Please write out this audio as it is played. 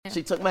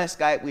She took my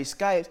Skype, we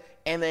Skyped,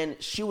 and then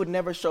she would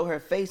never show her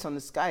face on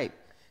the Skype.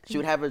 She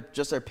would have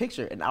just her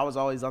picture, and I was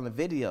always on the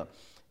video.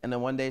 And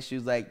then one day she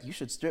was like, you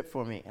should strip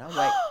for me. And I was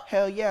like,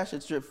 hell yeah, I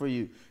should strip for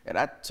you. And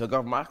I took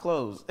off my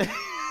clothes. No.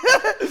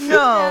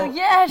 Hell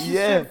yeah, I should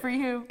strip for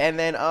you. And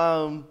then,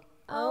 oh,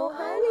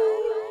 honey.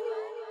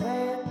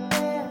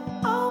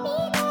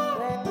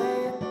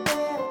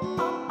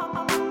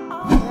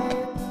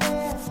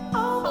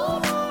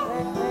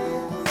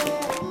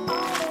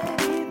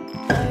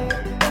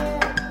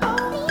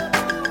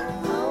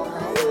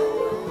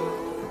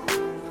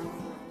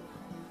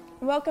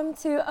 Welcome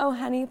to Oh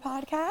Honey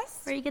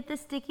podcast. Where you get the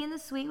sticky and the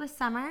sweet with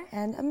Summer.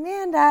 And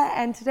Amanda.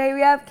 And today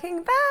we have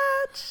King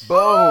Bach. Boom.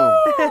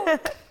 All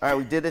right,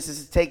 we did this. This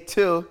is take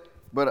 2,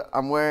 but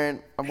I'm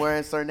wearing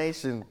Sir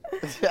Nation,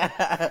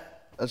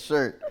 a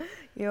shirt.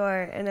 You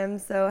are, and I'm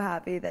so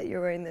happy that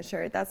you're wearing the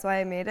shirt. That's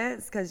why I made it.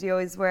 It's because you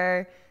always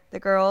wear the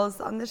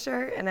girls on the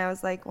shirt. And I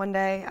was like, one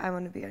day I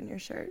want to be on your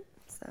shirt.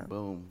 So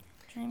Boom.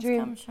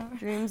 Dreams come true.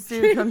 Dreams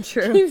do come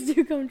true. Dreams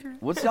do come true.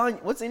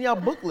 What's in y'all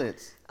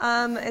booklets?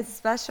 It's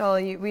special.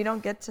 We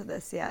don't get to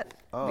this yet.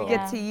 Oh. We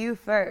get to you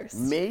first.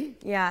 Me?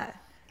 Yeah.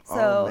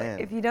 So man.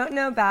 if you don't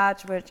know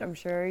Bach, which I'm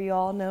sure you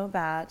all know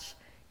Bach,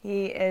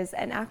 he is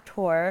an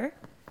actor.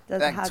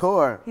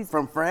 He's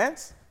from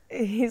France?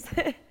 He's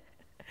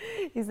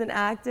an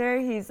actor.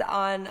 He's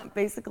on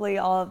basically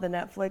all of the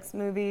Netflix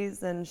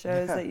movies and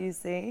shows that you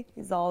see.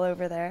 He's all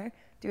over there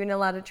doing a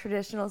lot of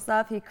traditional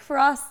stuff. He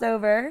crossed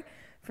over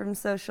from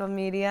social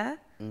media,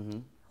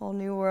 whole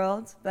new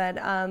world. But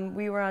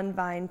we were on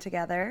Vine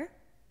together.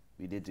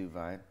 We did do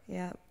Vine.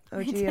 Yeah, We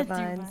OG did of do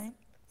Vines. Vine.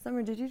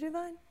 Summer, did you do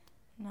Vine?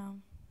 No.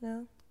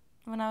 No?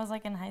 When I was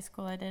like in high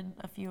school, I did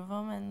a few of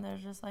them, and they're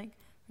just like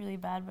really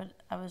bad. But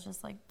I was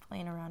just like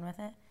playing around with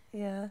it.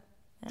 Yeah.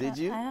 Did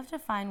you? I have to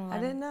find one. I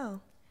didn't know.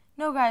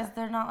 No, guys,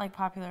 they're not like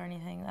popular or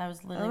anything. I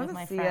was literally with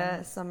my I want to see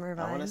friends. a summer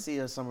Vine. I want to see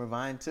a summer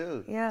Vine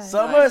too. Yeah.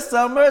 Summer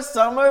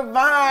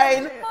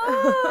Vine.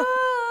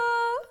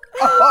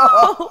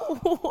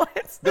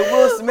 What? The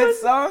Will Smith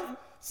song?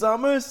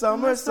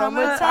 Summertime.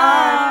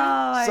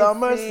 I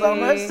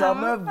see.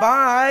 Summer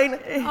Vine.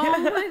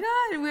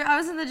 Oh my God! I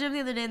was in the gym the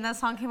other day, and that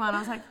song came on. I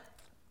was like,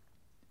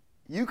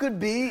 You could have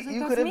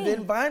that's me.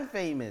 been Vine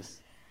famous.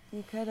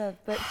 You could have,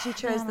 but she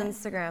chose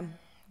Instagram.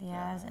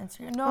 yeah, it's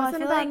Instagram. No, Wasn't I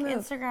feel a bad like move.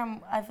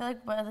 Instagram. I feel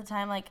like by the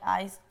time like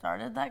I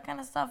started that kind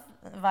of stuff,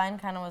 Vine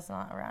kind of was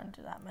not around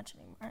that much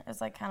anymore.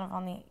 It's like kind of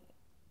on the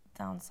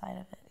downside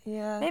of it.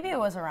 Yeah. Maybe it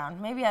was around.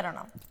 Maybe I don't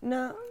know.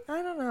 No,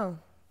 I don't know.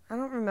 I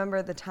don't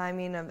remember the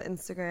timing of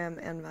Instagram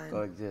and Vine.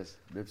 Go like this.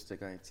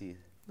 Lipstick on your teeth.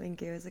 Thank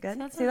you. Is it good?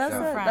 That's See, what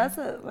that's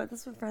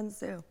friends- what friends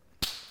do.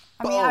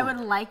 I mean, I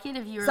would like it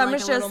if you were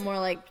Summer's like a little just- more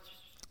like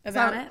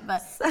about it, but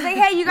say,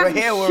 hey, you got We're some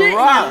here. shit We're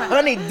raw.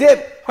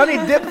 Honey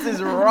dips is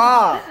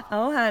raw.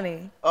 Oh,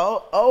 honey.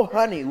 Oh,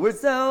 honey.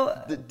 So,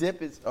 The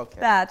dip is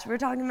okay. Bach, we're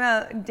talking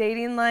about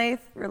dating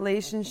life,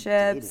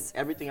 relationships,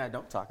 Everything I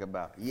don't talk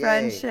about. Yay.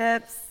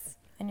 friendships,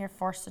 and you're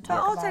forced to but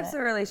talk all about types it.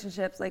 of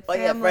relationships, like Oh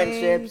yeah, family,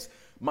 friendships,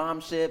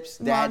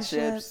 momships,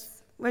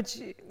 dadships, which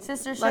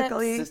Sisterships.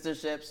 luckily,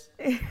 sisterships.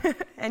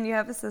 and you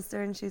have a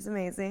sister and she's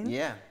amazing.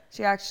 Yeah.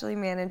 She actually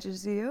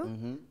manages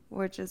you,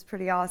 which is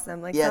pretty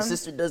awesome. Like Yeah,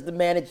 sister does the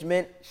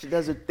management. She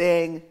does her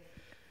thing.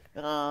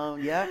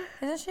 Yeah.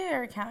 Isn't she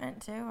your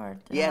accountant too, or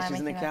Yeah, she's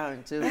an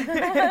accountant too.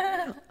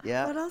 What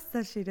Yeah. else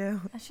does she do?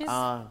 She's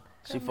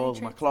She folds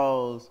my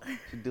clothes.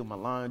 She do my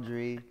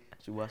laundry.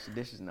 She wash the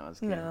dishes. No, I was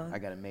kidding. No. I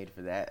got a maid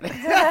for that.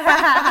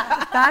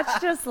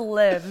 Bach just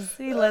lives.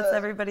 He lets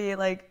everybody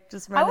like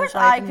just run I his wish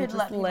life I and he could just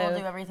let people live.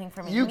 do everything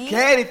for me. You Me,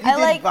 can if you I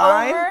did like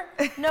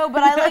Vine. No,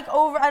 but I like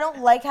over. I don't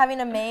like having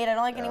a maid. I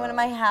don't like anyone in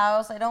my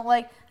house. I don't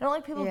like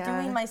people Yeah.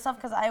 doing my stuff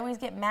because I always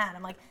get mad.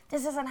 I'm like,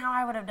 this isn't how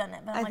I would have done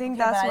it. But I'm I like, think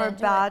okay, that's but I where didn't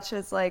do it. Bach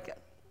is like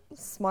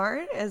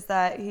smart, is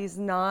that he's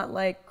not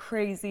like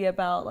crazy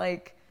about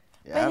like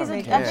But he's don't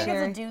I think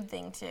care. it's a dude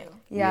thing too.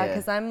 yeah, Yeah.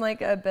 because I'm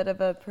like a bit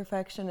of a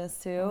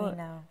perfectionist too. We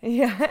know.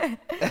 Yeah.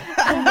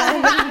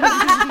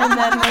 and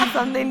then when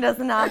something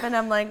doesn't happen,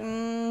 I'm like,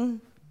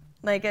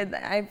 like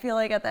I feel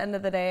like at the end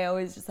of the day, I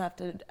always just have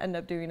to end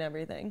up doing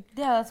everything.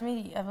 Yeah, that's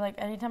me. I'm like,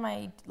 anytime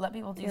I let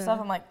people do stuff,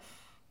 I'm like,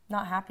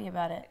 not happy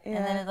about it, and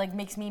then Yeah. it like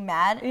makes me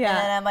mad, Yeah. and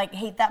then I'm like,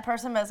 hate that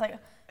person, but it's like,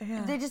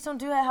 they just don't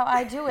do it how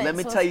I do it. Let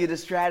me so tell you the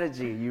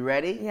strategy. You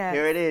ready? Yes.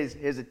 Here it is.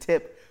 Here's a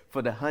tip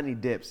for the honey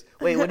dips.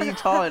 Wait, what are you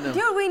calling them?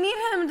 Dude, we need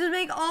him to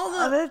make all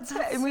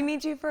the. We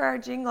need you for our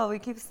jingle. We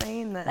keep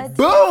saying this.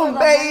 Boom,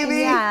 baby.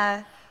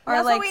 Yeah. Or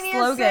That's like what we need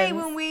slogans. to say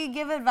when we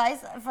give advice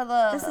for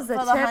the This is a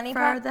for the tip honey for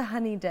part. the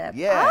honey dip.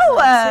 Yeah.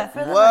 Oh,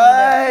 For the What?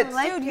 honey dip.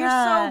 Like Dude, you're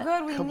that. so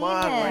good. We Come need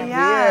on, him. right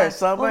Yeah. here.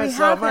 Summer, Well, we have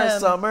summer, him.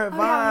 summer yeah,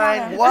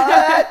 vine. yeah.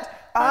 What?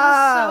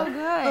 So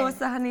good. Oh, what's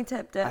the honey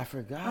tip dip? I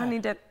forgot. Honey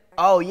dip.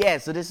 Oh yeah,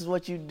 so this is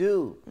what you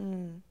do.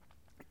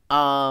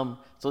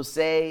 So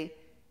say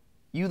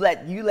you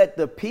let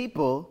the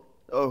people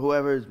or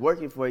whoever is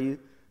working for you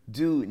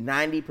do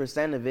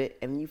 90% of it,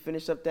 and you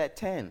finish up that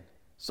 10.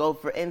 So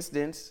for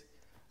instance,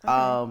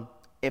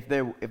 if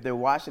they're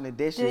washing the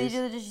dishes, Do you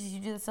do the dishes? You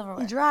do the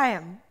silverware. You dry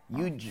them.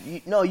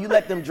 You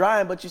let them dry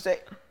them, but you say,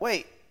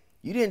 wait,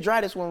 you didn't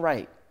dry this one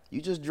right.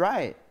 You just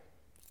dry it.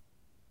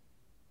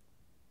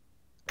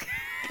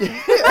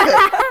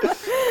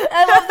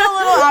 I love the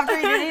little after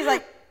he did. He's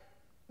like,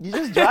 you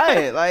just dry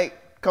it.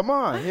 Like, come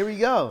on, here we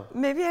go.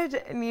 Maybe I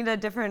need a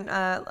different.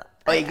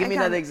 Wait, give me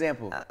another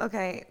example.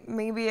 Okay,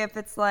 maybe if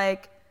it's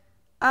like,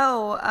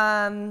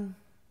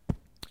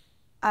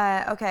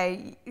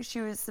 okay,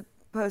 she was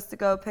supposed to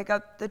go pick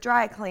up the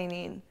dry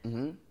cleaning,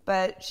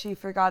 but she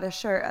forgot a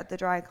shirt at the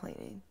dry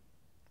cleaning.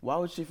 Why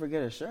would she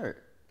forget a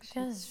shirt?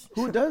 because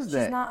Who does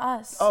that? she's not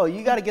us. Oh,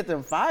 you got to get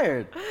them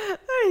fired.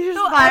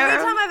 No,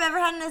 every time I've ever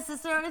had an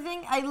assistant or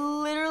anything,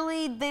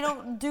 they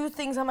don't do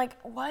things. I'm like,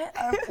 what?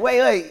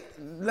 Wait.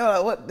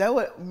 No,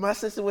 what? My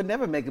sister would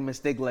never make a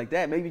mistake like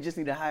that. Maybe you just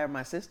need to hire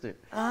my sister.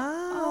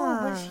 Oh,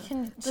 but she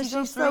can. But She goes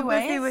she's so three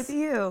busy ways. with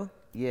you.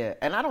 Yeah,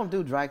 and I don't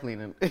do dry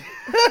cleaning.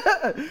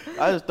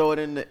 I just throw it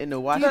in the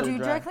washer. Do you and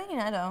do dry cleaning?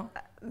 I don't.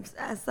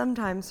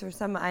 Sometimes for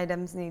some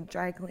items need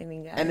dry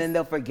cleaning, guys. And then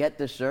they'll forget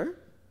the shirt.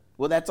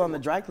 Well, that's on the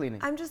dry cleaning.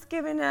 I'm just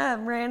giving a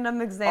random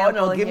Oh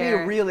example. no, give me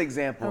here. a real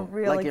example. A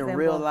real like in example.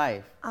 real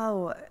life.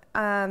 Oh,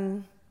 I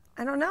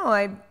don't know.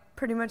 I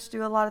pretty much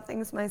do a lot of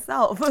things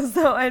myself,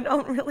 so I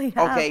don't really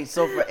have. Okay,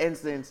 so for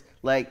instance,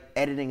 like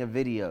editing a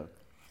video,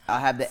 I'll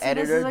have the this is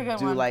editor a good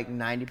do one. like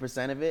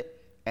 90% of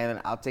it, and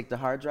then I'll take the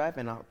hard drive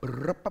and I'll.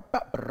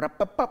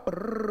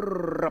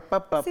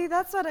 See,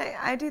 that's what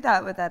I do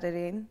that with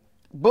editing.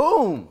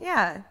 Boom.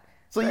 Yeah.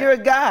 So you're a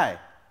guy.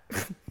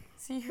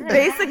 So you're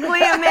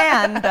Basically,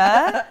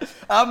 Amanda.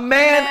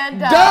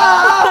 Amanda.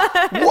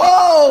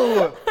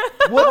 Whoa.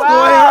 What's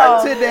going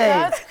on today?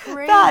 That's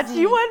crazy. God,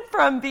 you went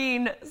from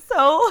being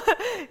so.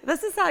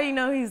 This is how you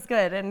know he's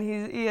good and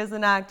he is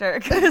an actor,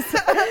 because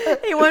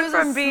he went was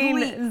from asleep.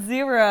 being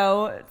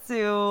 0 to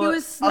He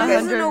was 100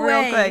 snoozing real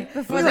away quick.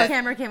 before Was the that-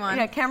 camera came on.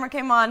 Yeah, camera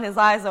came on, his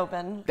eyes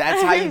open.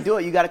 That's how you do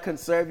it. You got to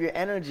conserve your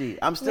energy.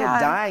 I'm still Yeah.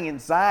 dying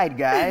inside,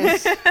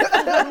 guys.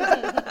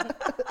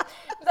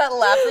 That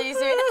laugh that you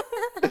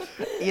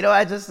see. You know,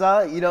 I just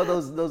saw,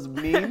 those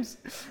memes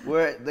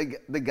where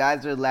the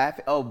guys are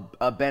laughing. Oh,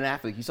 Ben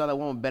Affleck. You saw that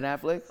one with Ben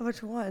Affleck?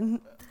 Which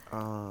one?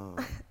 Oh.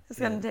 It's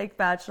gonna take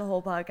Batch the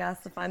whole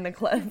podcast to find the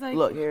clip.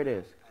 Look, here it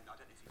is. And I don't know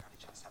if you've had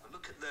a chance to have a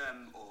look at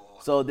them or.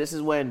 So this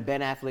is when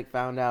Ben Affleck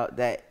found out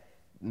that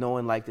no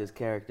one liked his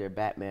character,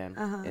 Batman,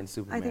 and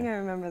Superman. I think I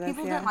remember this.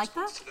 People yeah. didn't like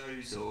that.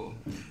 Those or.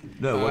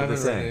 No, what are they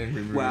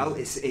saying? Well,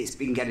 it's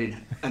been getting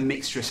a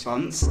mixed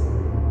response.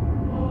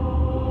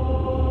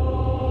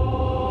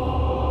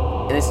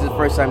 And this is the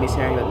first time he's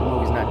hearing that the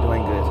movie's not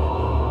doing good.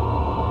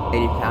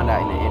 And he found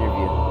out in an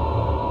interview.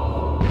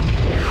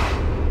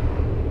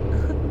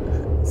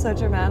 So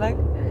dramatic.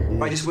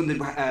 I just wondered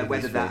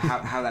whether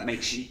how that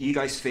makes you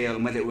guys feel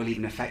and whether it will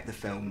even affect the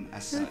film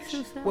as such.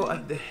 Well,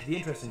 the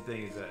interesting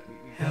thing is that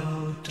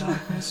Hello,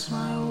 darkness,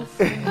 my old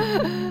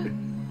friend.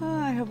 Oh,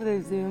 I hope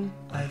they zoom.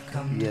 I've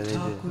come Yeah, to they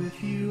talk do.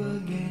 with you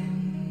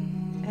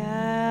again.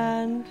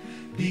 And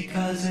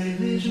Because a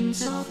vision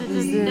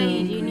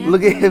softly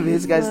Look at him,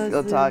 his guy's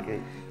still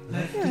talking.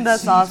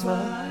 that's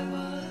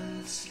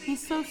awesome.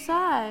 He's so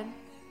sad.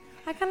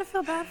 I kind of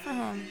feel bad for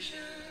him.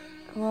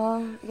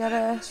 Well, you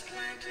gotta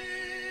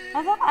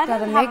I gotta didn't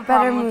have make a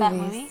better problem with that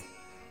movies. movie.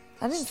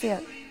 I didn't see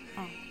it.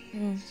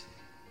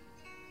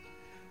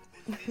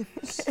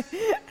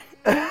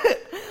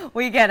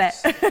 We get it.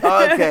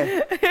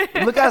 Okay.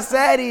 Look how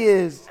sad he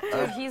is.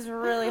 Dude, he's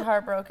really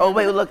heartbroken. Oh,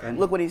 wait, look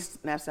when he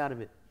snaps out of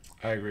it.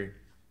 I agree.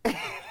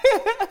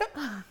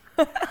 I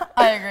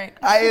agree.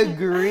 I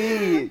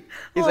agree.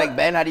 He's like,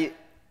 Ben, how do you...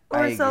 I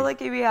We're so agree.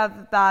 lucky we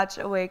have Batch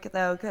awake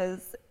though,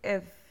 because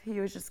if he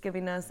was just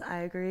giving us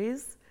I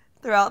agrees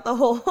throughout the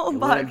whole podcast,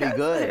 wouldn't be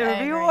good. it would I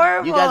be agree.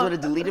 horrible. You guys would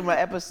have deleted my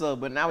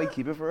episode, but now we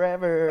keep it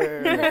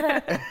forever.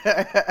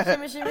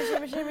 Shimmy, shimmy,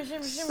 shimmy, shimmy,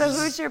 shimmy, So shimmy.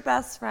 who's your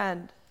best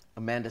friend?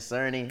 Amanda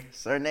Cerny,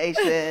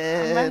 Cernation.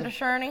 Amanda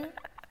Sherney.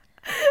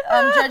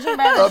 Judging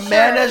by the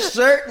Amanda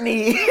shirt.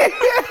 Shirtney.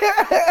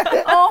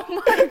 Oh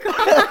my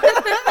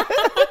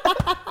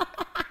god.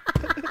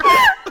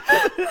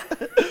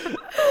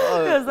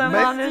 Because I'm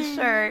on his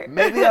shirt.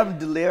 Maybe I'm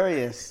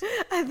delirious.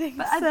 I think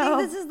But so. I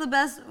think this is the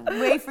best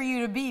way for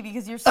you to be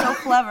because you're so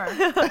clever.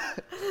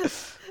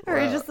 Or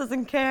he just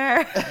doesn't care.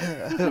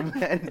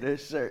 Amanda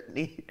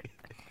Shirtney.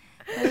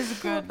 That is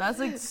good. That's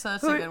like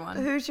such a good one.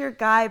 Who's your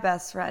guy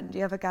best friend? Do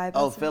you have a guy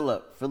best Oh,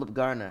 friend? Philip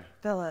Garner.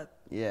 Philip.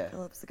 Yeah.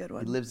 Philip's a good He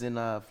one. lives in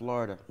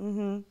Florida.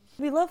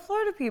 We love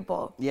Florida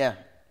people. Yeah.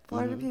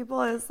 Florida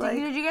people is like,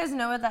 Did you guys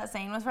know what that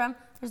saying was from?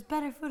 There's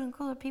better food and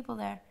cooler people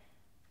there.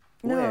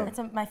 Where? It's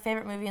my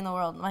favorite movie in the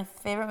world. My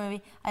favorite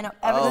movie. I know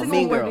every Oh, single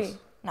Mean movie.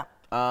 Girls. No,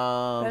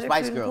 better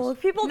Spice food and cooler Girls.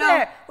 people No.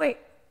 there. Wait,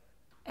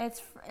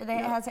 it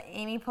has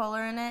Amy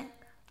Poehler in it.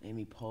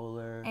 Amy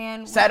Poehler.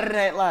 And-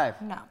 Saturday Night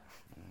Live. No,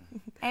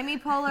 Amy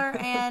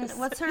Poehler and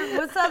what's the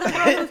other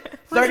girl? Who's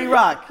 30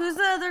 Rock. Who's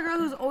the other girl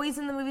who's always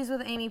in the movies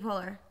with Amy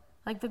Poehler?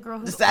 Like the girl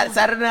who's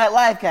Saturday Night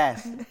Live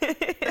cast.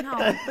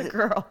 no, the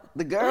girl.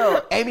 The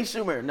girl. Amy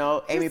Schumer.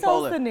 No, Amy Just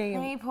tell us Poehler. the name.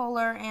 Amy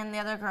Poehler and the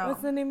other girl,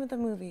 What's the name of the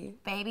movie?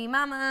 Baby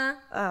Mama.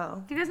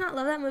 Oh. Do you guys not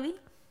love that movie?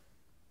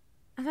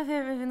 That's my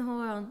favorite movie in the whole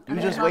world. You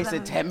I just love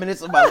wasted that 10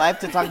 minutes of my life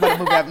to talk about a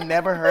movie I've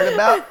never heard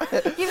about.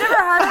 movie. You've never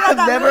heard about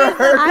that never movie?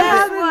 heard I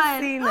of it.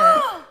 haven't seen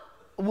it.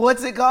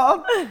 What's it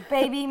called?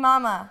 Baby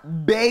Mama.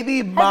 Baby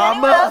Has anyone else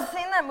Mama.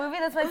 seen that movie?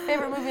 That's my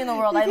favorite movie in the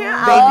world. I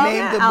Yeah, love They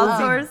named the movie.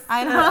 outsource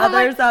I to know.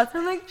 others out.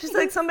 I'm like, she's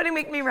like, somebody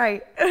make me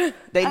right.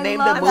 They I named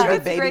love the that. movie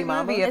It's a Baby great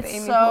Mama. movie. It's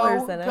Amy so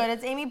Poehler's in it. good.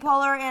 It's Amy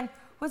Poehler and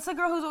what's the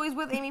girl who's always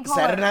with Amy Poehler?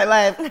 Saturday Night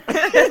Live.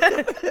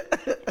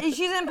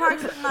 She's in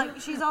Parks. No,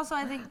 she's also,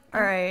 I think.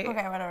 All right.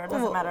 Okay, whatever. It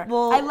doesn't matter.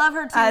 We'll I love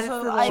her too. add it So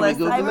to the I, list.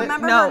 Should we I Google it?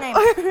 remember No. her name.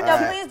 No,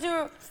 please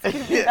do.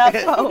 That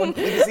phone. We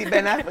can see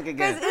Ben Affleck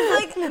Because again.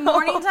 it's like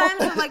morning times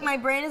when like my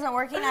brain isn't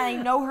working and I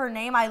know her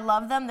name. I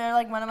love them. They're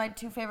like one of my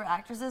two favorite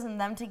actresses, and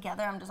them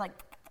together, I'm just like.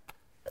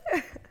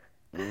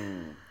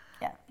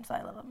 Yeah, so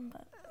I love them.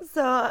 But.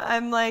 So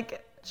I'm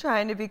like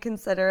trying to be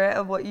considerate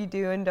of what you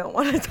do and don't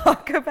want to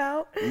talk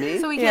about. Me?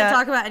 So we Yeah. can't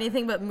talk about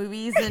anything but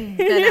movies and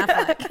Ben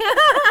Affleck.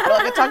 Well,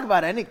 I can talk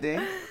about anything.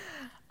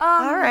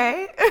 All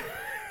right.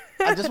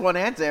 I just want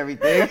to answer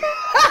everything.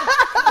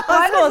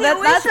 That's cool. he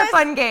always That's a tries-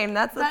 fun game.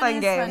 That's a That fun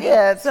is game. funny.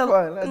 Yeah, it's So-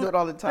 fun. I do it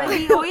all the But time.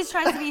 he always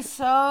tries to be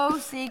so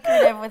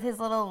secretive with his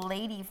little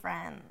lady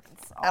friends.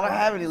 I don't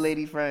have any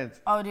lady friends.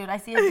 Oh, dude, I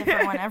see a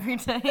different one every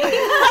day.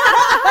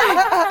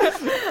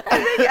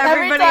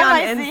 Everybody time on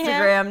I see him-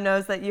 Instagram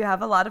knows that you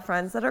have a lot of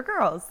friends that are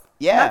girls.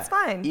 Yeah. That's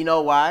fine. You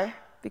know why?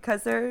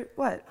 Because they're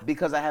what?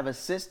 Because I have a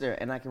sister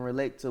and I can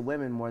relate to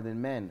women more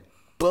than men.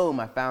 Boom,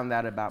 I found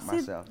out about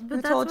myself. Who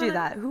that's told you what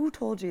that? Who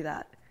told you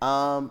that?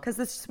 Um, Because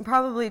it's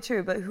probably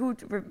true, but who?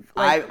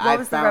 Like, what I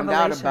was the found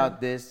out revelation? about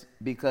this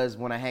because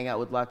when I hang out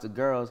with lots of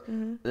girls,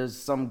 there's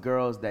some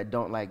girls that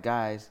don't like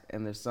guys,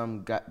 and there's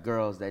some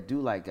girls that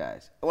do like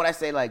guys. When I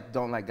say like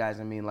don't like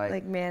guys, I mean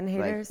like man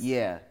haters?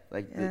 yeah,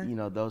 like the, you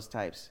know, those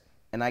types.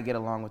 And I get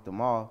along with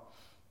them all.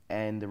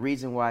 And the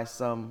reason why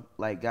some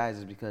like guys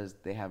is because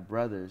they have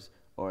brothers,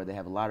 or they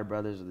have a lot of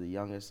brothers, or the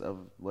youngest of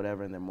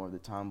whatever, and they're more of the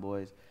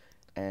tomboys.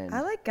 And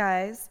I like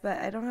guys, but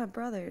I don't have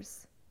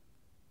brothers.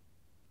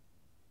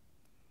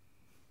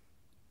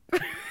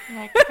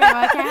 Like, okay, well,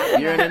 I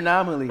can't. you're an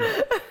anomaly.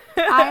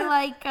 I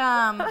like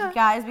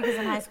guys because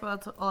in high school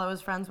that's all I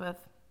was friends with.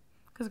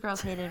 Because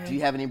girls hated me. Do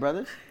you have any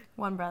brothers?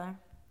 One brother.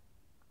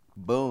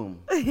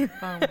 Boom.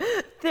 Boom.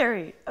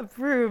 Theory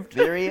approved.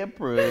 Theory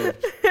approved.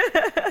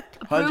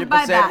 Approved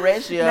by 100% Bach.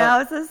 ratio.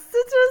 Now it's a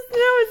citrus. No,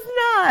 it's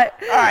not.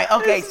 All right,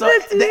 okay, It's so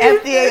 50, the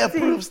FDA 50.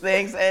 approves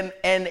things and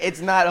it's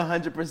not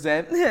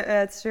 100%.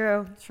 That's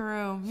true.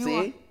 True. You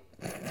See?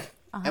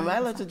 Am I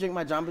allowed to drink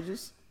my Jamba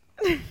Juice?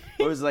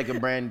 Or is it like a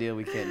brand deal?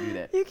 We can't do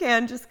that. You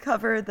can just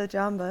cover the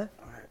jamba.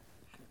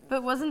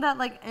 But wasn't that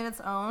like in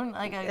its own?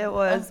 Like a, It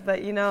was,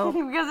 but you know,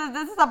 because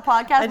this is a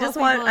podcast. I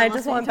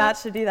just want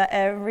Batch to do that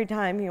every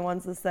time he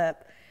wants a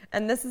sip.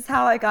 And this is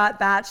how I got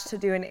Batch to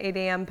do an 8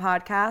 a.m.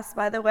 podcast,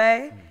 by the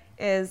way,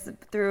 is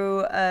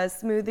through a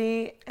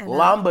smoothie and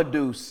Lamba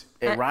Deuce.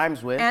 It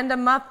rhymes with. and a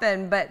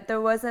muffin, but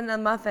there wasn't a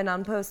muffin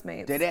on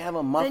Postmates. Did they have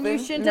a muffin? Then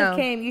you shouldn't No. have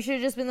came. You should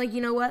have just been like,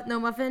 you know what? No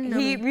muffin. No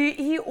me.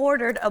 He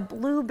ordered a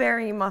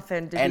blueberry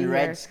muffin. Did And you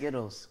red hear?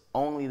 Skittles.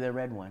 Only the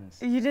red ones.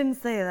 You didn't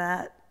say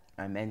that.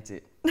 I meant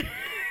it.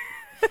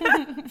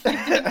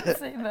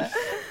 Say that.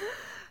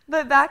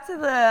 But back to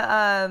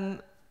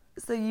the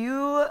so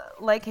you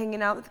like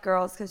hanging out with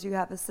girls because you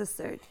have a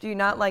sister. Do you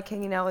not like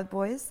hanging out with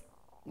boys?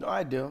 No,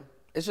 I do.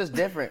 It's just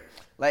different.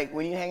 Like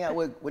when you hang out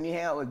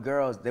with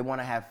girls, they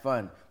want to have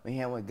fun. When you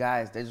hang out with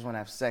guys, they just want to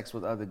have sex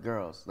with other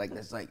girls. Like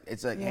it's like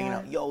hanging Yeah.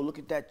 out. Yo, look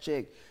at that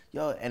chick.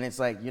 Yo, and it's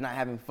like you're not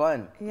having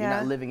fun. You're Yeah.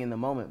 not living in the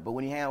moment. But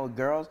when you hang out with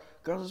girls,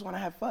 girls just want to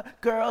have fun.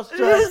 Girls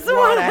just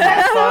want to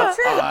have fun. Girls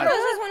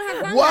just want to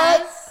have fun. What?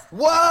 guys.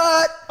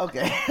 What?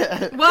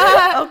 Okay.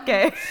 What?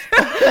 Okay.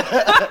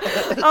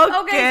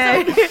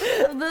 Okay,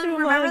 so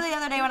remember the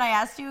other day when I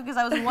asked you, because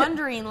I was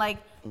wondering, like,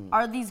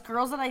 are these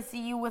girls that I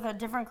see you with a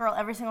different girl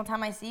every single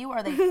time I see you,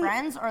 are they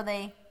friends or are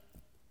they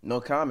No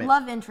comment.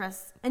 love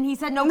interests? And he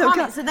said no, No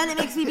comment. com- So then it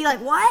makes me be like,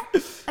 what?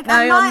 Like,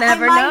 Now you'll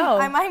never know.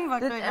 I might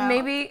fuck right now.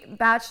 Maybe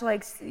Batch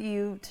likes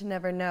you to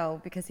never know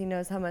because he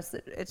knows how much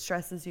it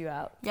stresses you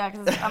out. Yeah,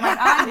 because I'm like,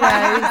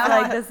 Yeah, he's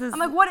like, this is. I'm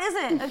like, what is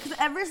it? Because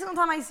every single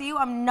time I see you,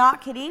 I'm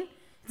not kidding.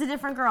 It's a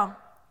different girl.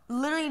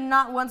 Literally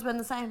not once been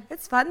the same.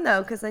 It's fun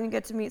though because then you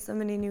get to meet so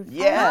many new.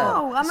 Yeah.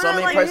 No, I'm so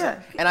gonna, many like,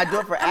 person. And I do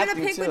it for I'm gonna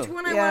acting pick too. which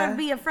one I Yeah. want to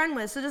be a friend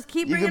with. So just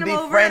keep You bringing can them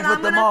be over, friends and with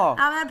I'm them gonna, all.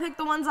 I'm gonna pick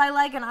the ones I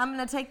like, and I'm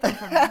gonna take them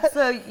from you.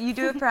 So you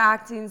do it for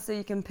acting so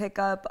you can pick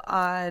up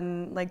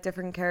on like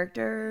different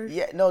characters.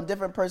 Yeah, no,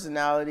 different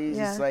personalities.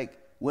 Yeah. It's like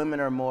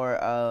women are more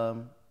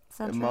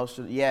Centric?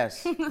 emotional,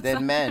 yes,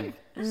 than men.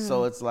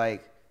 So it's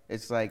like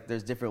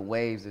there's different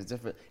waves. There's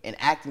different in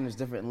acting. There's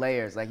different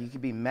layers. Like you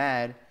could be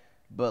mad,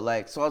 but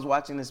like so I was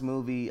watching this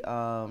movie.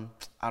 I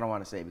don't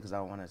want to say it because I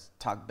don't want to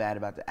talk bad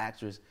about the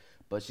actress,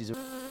 but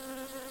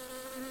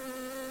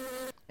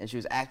and she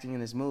was acting in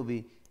this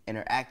movie. And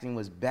her acting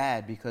was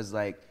bad because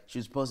like she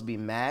was supposed to be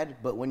mad,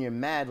 but when you're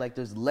mad, like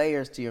there's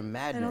layers to your I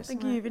madness. don't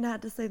think you even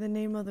had to say the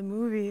name of the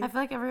movie. I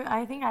feel like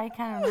I think I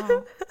kind of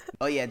know.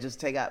 Oh yeah, just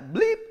take out bleep.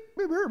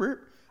 Beep, beep, beep.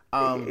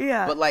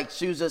 Yeah. But like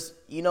she was just,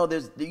 you know,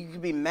 you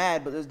can be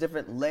mad, but there's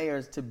different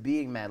layers to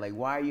being mad. Like,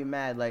 why are you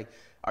mad? Like,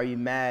 are you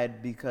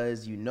mad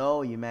because you know?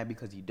 Are you mad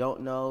because you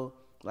don't know?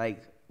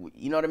 Like,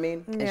 you know what I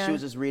mean? And Yeah. she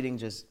was just reading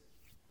just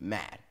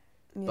mad.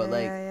 But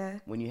like yeah.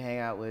 when you hang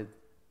out with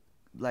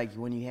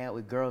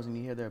girls and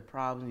you hear their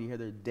problems, you hear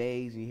their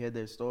days, you hear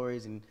their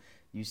stories, and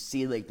you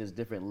see like there's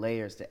different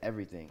layers to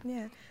everything.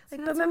 Yeah.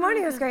 Like, that's but my a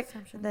morning really was good great.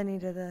 assumption. Then he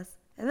did this.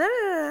 And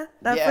then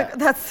that's Yeah. like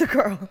that's the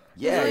girl.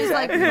 Yeah, It's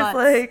like exactly. It's butts.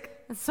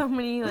 like It's so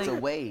many It's like.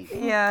 a wave.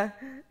 yeah.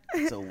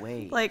 It's a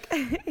wave. Like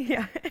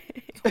yeah.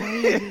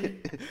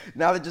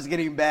 Now they're just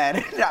getting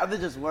bad. Now they're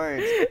just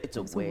words. It's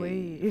a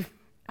wave.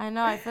 I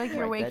know. I feel like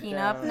you're Write that waking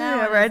up down. now.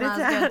 Yeah, and write it's it not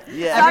as down. good.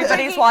 Yeah. Stop Everybody's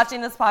drinking-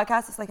 watching this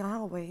podcast. It's like,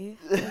 oh wait.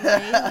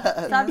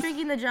 Stop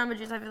drinking the Jamba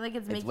Juice. I feel like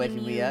it's making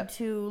waking me you up.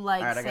 too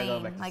like Alright, I gotta go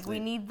sane. back to Like we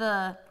sleep. need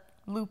the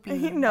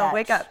loopy. No, batch.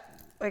 wake up.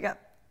 Wake up.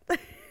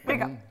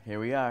 Wake up. Here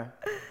we are.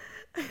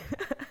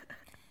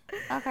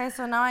 Okay,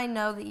 so now I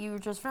know that you were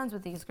just friends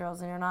with these girls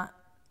and you're not.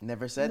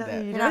 Never said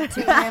that. You're not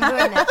tooting and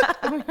booting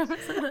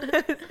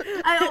it.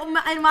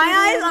 In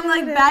my eyes, I'm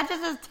like, Batch is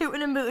just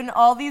tooting and booting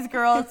all these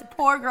girls.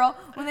 Poor girl.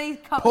 When they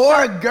come.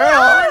 Poor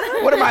girl.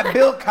 What am I,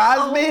 Bill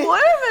Cosby?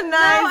 What if a No,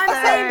 nice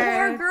I'm saying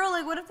poor girl.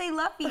 Like, what if they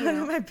love you?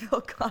 My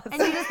Bill Cosby.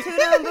 And you just toot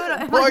them and boot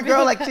them. Poor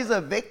girl, like she's a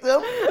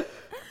victim.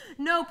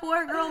 No,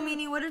 poor girl,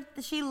 meaning what if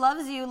she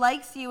loves you,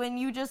 likes you, and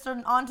you just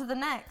are on to the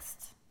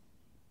next?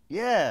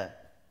 Yeah.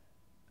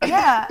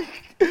 Yeah.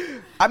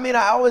 I mean,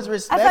 I always I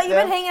respect thought you've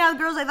them. been hanging out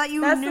with girls. I thought you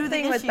That's knew the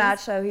thing the with issues.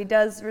 Batch Show. He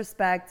does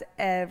respect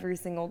every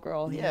single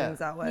girl he Yeah. hangs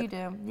out with. You do.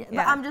 Yeah. But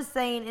Yeah. I'm just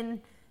saying, and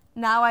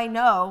now I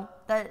know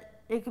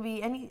that it could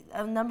be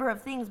a number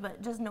of things,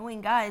 but just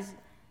knowing guys,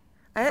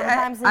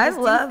 sometimes they just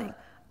do things.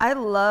 I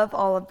love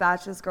all of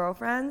Batch's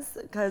girlfriends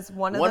because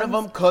one of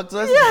them cooked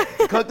us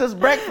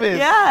breakfast.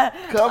 Yeah.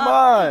 Come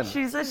on.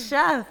 She's a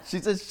chef.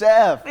 She's a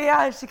chef.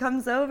 Yeah, she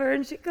comes over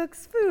and she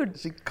cooks food.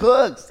 She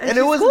cooks. And it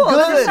she's was cool.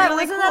 good. She's Wasn't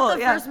really that cool, the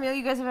yeah. first meal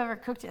you guys have ever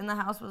cooked in the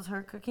house was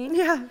her cooking?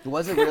 Yeah,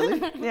 Was it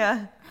really?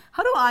 yeah.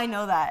 How do I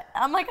know that?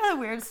 I'm like a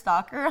weird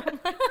stalker.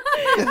 The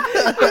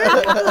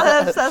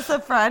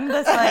obsessive friend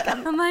that's like,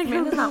 I'm like,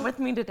 Amanda's not with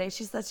me today.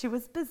 She said she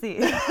was busy.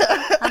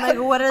 I'm like,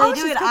 what are Oh, they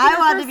she's doing? cooking I her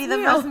want to first be the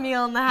meal. first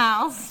meal in the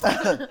house.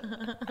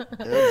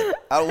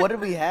 What did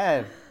we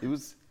have? It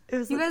was It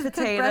was You like guys cooked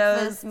potatoes,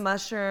 breakfast.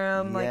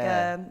 mushroom, like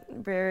Yeah. a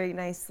very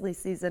nicely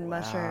seasoned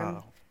mushroom.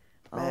 wow.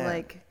 All Man.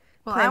 like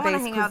Well, I want to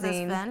plant-based hang out with this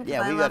cuisine. Sven because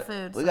Yeah, I we love got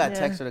food. we got to Yeah.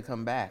 text her to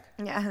come back.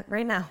 Yeah,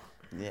 right now.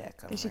 Yeah,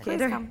 come Is she on. Please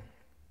cater? come.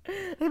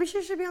 Maybe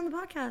she should be on the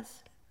podcast.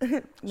 She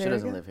There you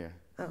doesn't go. live here.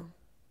 Oh.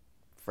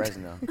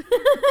 Fresno.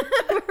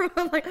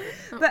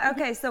 But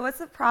okay, so what's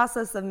the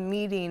process of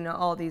meeting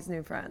all these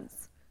new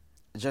friends?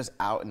 Just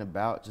out and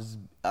about.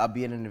 I'll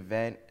be in an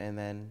event, and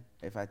then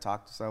if I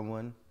talk to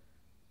someone,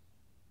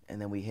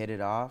 and then we hit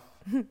it off,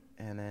 and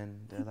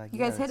then they're like, You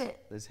guys "Yeah, hit it."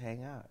 Let's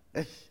hang out."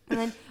 And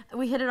then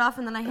we hit it off,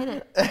 and then I hit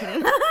it.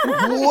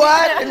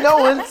 What? No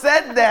one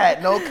said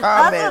that. No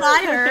comment. That's what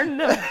I heard.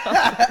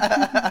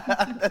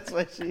 That's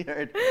what she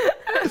heard.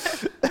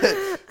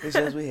 It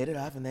says we hit it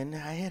off, and then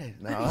I hit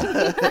it. No.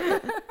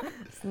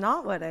 It's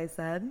not what I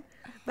said.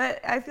 But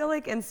I feel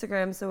like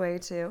Instagram's the way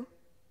too.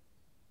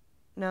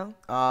 No?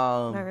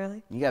 Not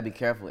really? You gotta be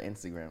careful with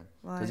Instagram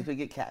Why? because you could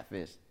get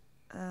catfished.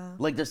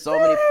 Like there's so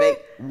many fake.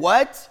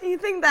 What? You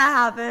think that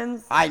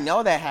happens? I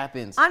know that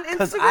happens On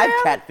because I've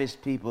Instagram?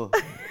 catfished people.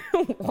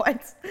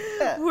 What?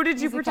 Who did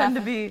you He's a pretend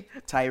to be?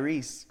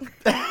 Tyrese.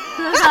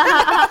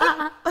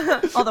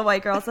 All the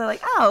white girls are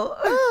like, oh.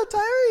 Oh,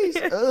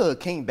 Tyrese.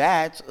 King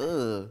Batch.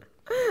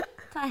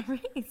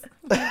 Tyrese.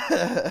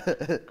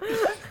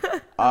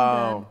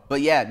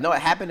 But yeah, no,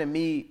 it happened to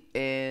me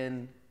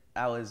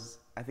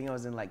I think I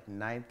was in like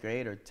 9th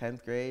grade or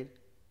 10th grade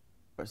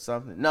or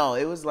something. No,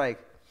 it was like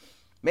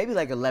maybe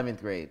like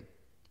 11th grade.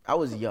 I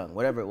was young,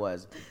 whatever it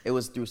was. It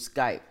was through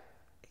Skype.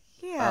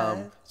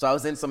 Yeah. So I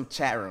was in some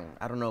chat room.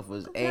 I don't know if it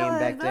was AIM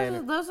back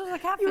then. Those were the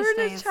catfish You were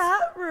in a days. chat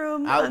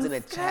room. I was on in a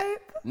chat. Skype?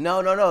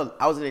 No.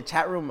 I was in a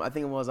chat room. I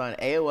think it was on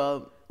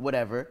AOL,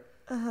 whatever,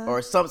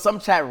 or some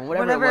chat room,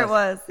 whatever it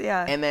was,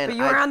 yeah. And then but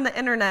you were on the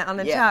internet on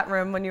a Yeah. chat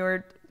room when you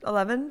were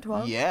 11,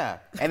 12? Yeah.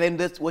 And then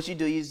what you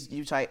do is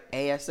you type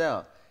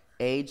ASL,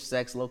 age,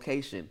 sex,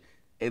 location,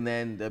 and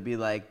then there'll be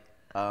like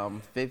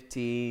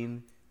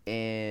 15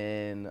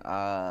 in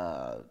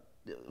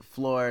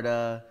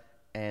Florida,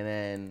 and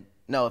then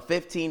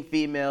 15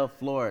 female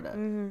Florida,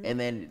 and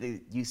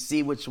then you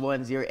see which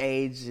one's your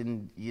age,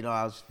 and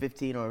I was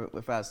 15 or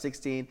if I was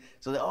 16,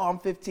 so I'm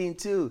 15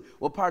 too.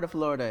 What part of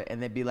Florida?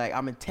 And they'd be like,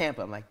 I'm in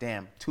Tampa. I'm like,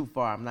 damn, too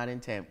far. I'm not in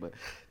Tampa.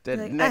 The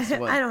Like, next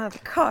one. I don't have a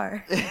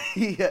car.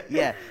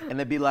 yeah. And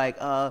they'd be like,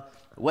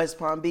 West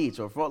Palm Beach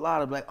or Fort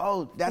Lauderdale. Be like,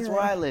 oh, that's You're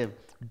where like, I live.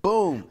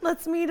 Boom.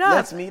 Let's meet up.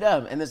 Let's meet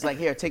up. And it's like,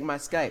 here, take my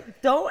Skype.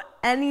 Don't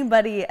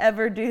anybody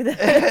ever do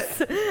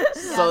this.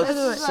 So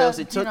that's what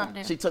she do not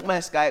do. took my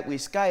Skype. We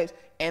Skyped,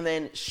 and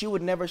then she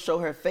would never show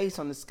her face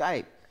on the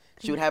Skype.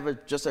 She would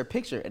have just her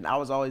picture, and I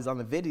was always on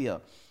the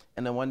video.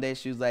 And then one day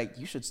she was like,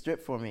 "You should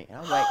strip for me." And I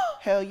was like,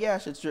 "Hell yeah, I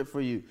should strip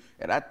for you."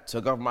 And I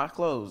took off my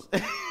clothes.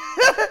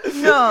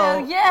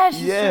 Oh, yeah,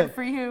 she's Yeah. strip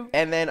for you.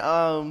 And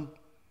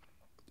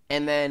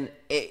then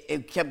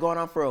it kept going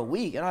on for a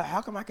week. And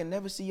how come I can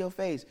never see your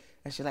face?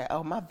 And she's like,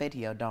 oh, my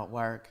video don't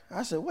work.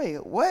 I said,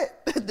 wait, what?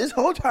 This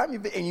whole time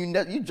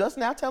you just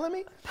now telling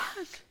me?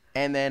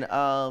 And then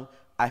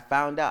I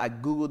found out, I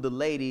Googled the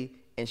lady,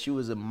 and she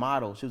was a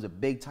model. She was a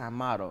big time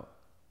model.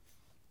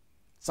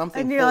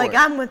 Something And you're Ford. like,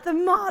 I'm with the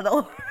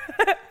model.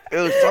 It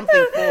was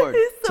something Ford.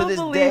 He To still this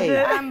believed day.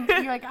 it.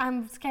 You're like,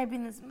 I'm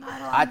Skyping this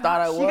model. I thought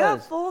I was. She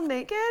got full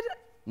naked?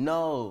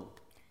 No.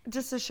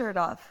 Just a shirt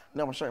off.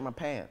 No, I'm showing my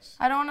pants.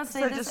 I don't want to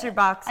say So this. just your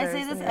boxers I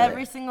say this and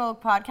every single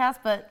podcast,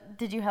 but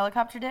did you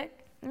helicopter dick?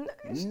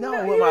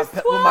 No, he with was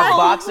my 12.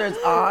 boxers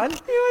on. He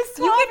was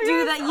 12 You could do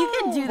years that. You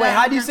could do old. that. Wait,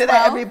 how do you when say you're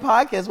that 12. every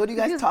podcast? What do you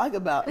guys talk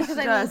about? She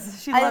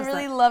does. She I loves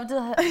really that. love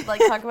to like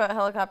talk about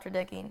helicopter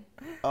dicking.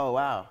 Oh,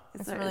 wow.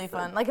 It's So really it's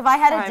fun. a Like if I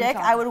had a prime dick,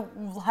 topic. I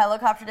would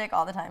helicopter dick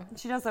all the time.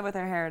 She does that with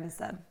her hair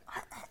instead.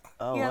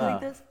 Oh, Yeah, wow.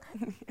 like this.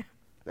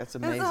 That's This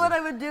amazing. is what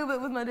I would do,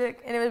 but with my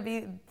dick, and it would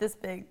be this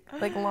big,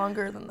 like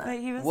longer than But that.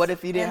 he was What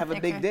if you didn't And have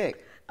a big thicker.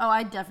 dick? Oh,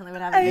 I definitely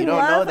would have I a You dick.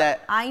 don't know love-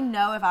 that. I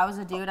know if I was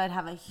a dude, I'd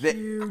have a The-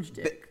 huge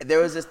dick. There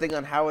was this thing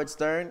on Howard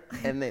Stern,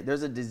 and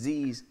there's a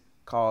disease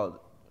called,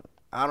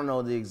 I don't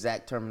know the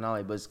exact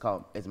terminology, but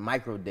it's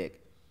micro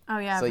dick. Oh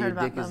yeah, So I've your heard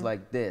about dick is them.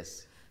 like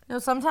this. No,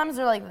 sometimes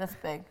they're like this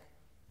big.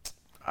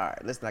 All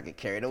right, let's not get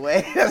carried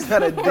away. That's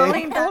not a dick. Hold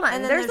on.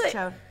 And then There's there's a-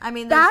 chode. I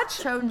mean, there's Batch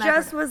chode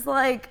just was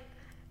like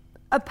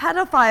a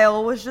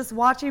pedophile was just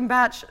watching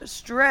Batch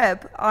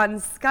strip on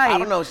Skype. I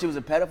don't know if she was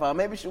a pedophile.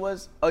 Maybe she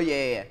was. Oh,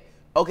 yeah.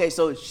 Okay,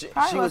 so she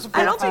Probably was was 15.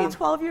 a I don't think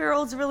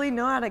 12-year-olds really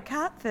know how to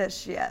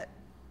catfish yet.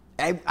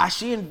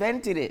 She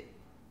invented it.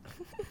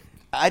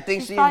 I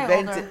think She's she probably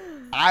invented. older.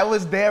 I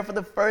was there for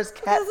the first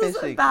This is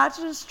catfishing. Batch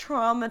is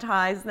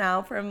traumatized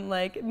now from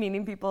like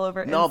meeting people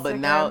over No,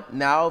 Instagram. but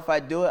now if I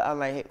do it, I'm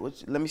like, hey,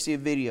 let me see a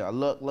video. I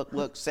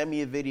look, send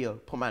me a video.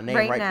 Put my name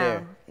Right right, now,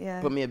 there.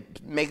 yeah.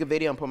 Make a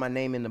video and put my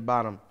name in the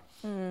bottom.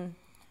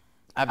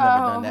 I've never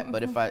done Oh, that,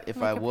 but if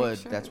I a would,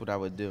 picture. that's what I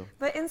would do.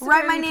 But Instagram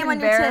Write my you name can on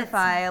your tits.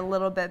 verify a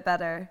little bit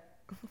better.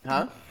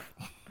 Huh?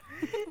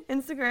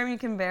 Instagram you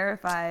can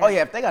verify. Oh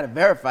yeah, if they got a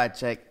verified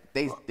check,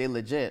 they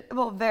legit.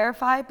 Well,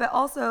 verify, but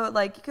also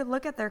like you could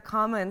look at their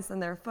comments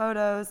and their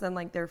photos and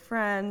like their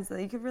friends,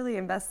 and you could really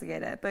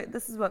investigate it. But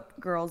this is what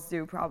girls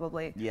do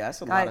probably. Yeah,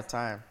 that's a lot of Guys-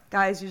 time.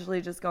 Guys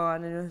usually just go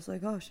on and it's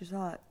like, oh, she's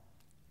hot.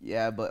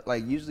 Yeah, but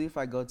like usually if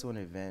I go to an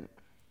event,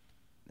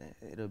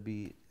 it'll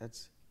be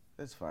that's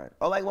fine.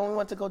 Oh, like when we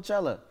went to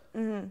Coachella.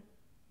 Mm-hmm.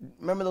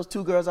 Remember those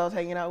two girls I was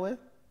hanging out with?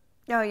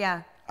 Oh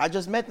yeah, I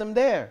just met them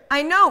there.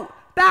 I know.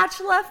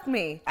 Batch left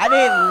me. I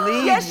didn't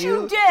leave Yes,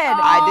 you. you did.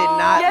 I did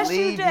not Yes,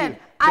 leave you did. you.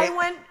 I They-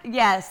 went.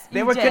 Yes, They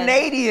you were did.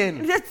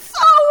 Canadian. It's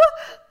so.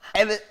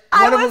 And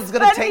I one of them was was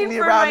gonna take spending me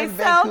for around in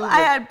myself. Vancouver. I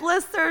had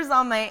blisters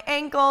on my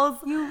ankles.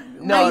 No,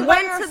 I no.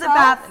 went to the Yourself?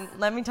 bathroom.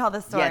 Let me tell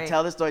the story. Yeah,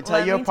 tell the story. Tell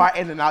Let your me part,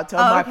 tell- and then I'll tell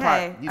my Okay.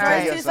 part. You All tell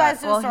right. your Two side. sides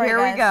to the Well, story, here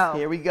we guys. go.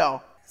 Here we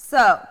go.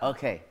 So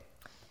Okay.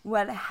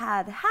 what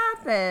had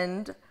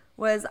happened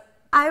was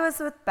I was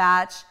with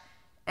Batch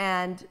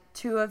and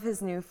two of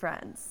his new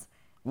friends.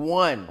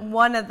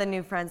 One of the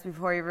new friends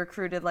before he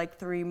recruited like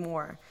 3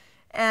 more.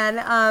 And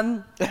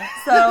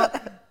so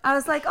I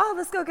was like, oh,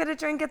 let's go get a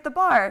drink at the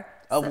bar.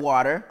 Of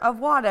water. Of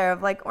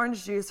like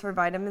orange juice for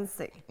vitamin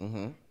C.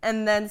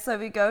 And then so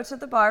we go to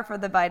the bar for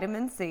the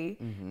vitamin C,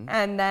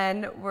 and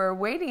then we're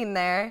waiting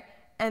there.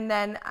 And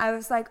then I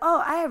was like,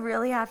 oh, I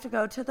really have to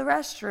go to the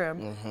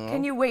restroom.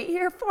 Can you wait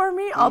here for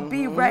me? I'll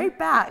be right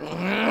back.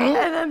 And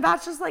then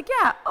Batch was like,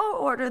 yeah, I'll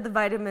order the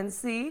vitamin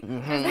C.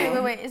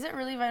 Wait. Is it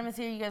really vitamin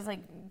C? Or are you guys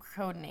like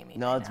code naming?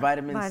 No, right it's now?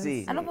 vitamin Vitamin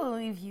C. C. I don't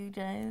believe you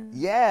guys.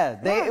 Yeah,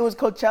 it was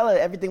Coachella.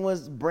 Everything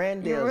was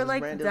brand deals. You It were was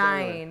like brand deals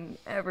everywhere. dying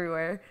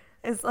everywhere.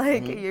 It's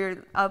like you're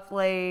up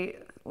late,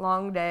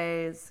 long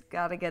days,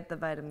 gotta get the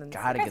vitamin C.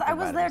 Gotta Guys, get the I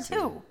was there vitamin C.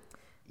 too.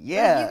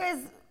 Yeah. You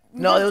guys.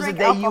 No, it was the drank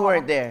day you alcohol.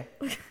 weren't there.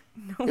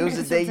 It was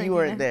the day you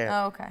weren't there.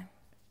 Oh, okay.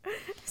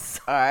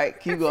 All right,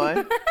 keep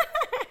going.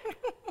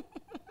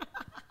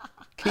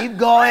 Keep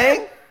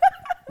going.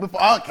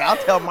 Okay, I'll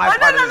tell my Oh,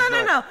 part of the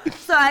story. no.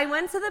 So I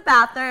went to the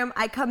bathroom.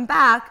 I come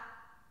back,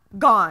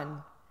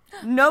 gone.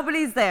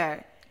 Nobody's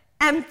there.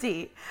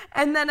 Empty.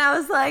 And then I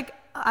was like,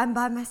 I'm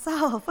by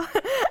myself.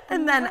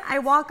 And then I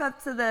walk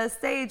up to the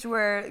stage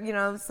where,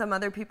 some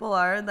other people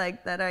are,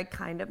 like, that I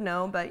kind of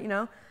know, but,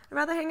 I'd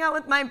rather hang out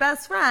with my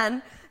best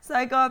friend. So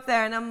I go up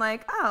there and I'm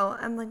like,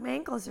 my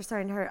ankles are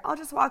starting to hurt. I'll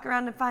just walk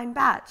around and find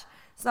Batch.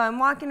 So I'm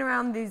walking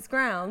around these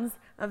grounds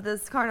of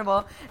this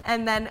carnival,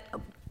 and then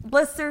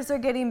blisters are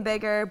getting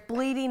bigger,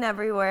 bleeding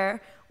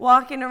everywhere,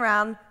 walking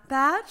around.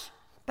 Batch?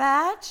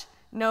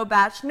 No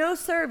Batch, no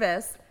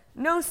service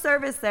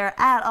there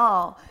at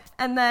all.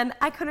 And then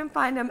I couldn't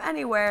find him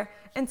anywhere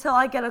until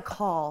I get a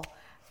call.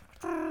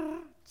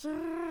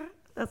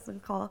 That's a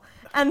call.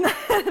 And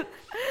then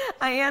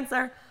I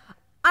answer,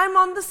 I'm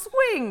on the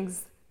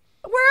swings.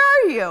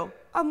 Where are you?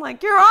 I'm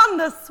like, you're on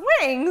the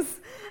swings?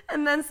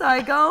 And then so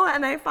I go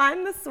and I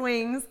find the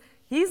swings.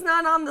 He's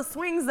not on the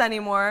swings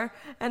anymore.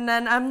 And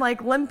then I'm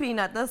like limping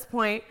at this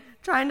point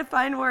trying to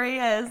find where he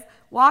is,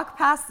 walk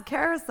past the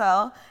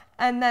carousel,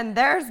 and then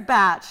there's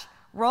Batch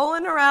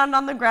rolling around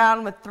on the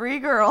ground with 3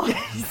 girls.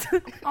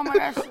 Oh my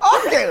gosh.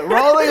 Okay,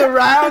 rolling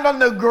around on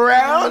the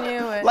ground I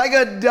knew it. like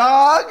a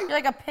dog. You're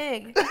like a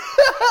pig.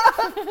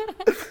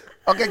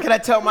 Okay, can I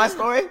tell my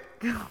story?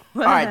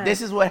 All right,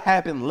 this is what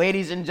happened,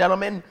 ladies and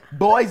gentlemen,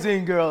 boys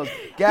and girls,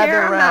 gather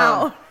Hear 'em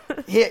around.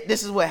 out. Here,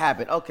 this is what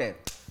happened. Okay,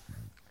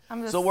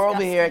 so we're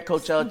over here at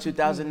Coachella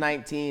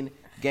 2019,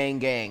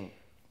 gang.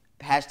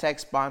 Hashtag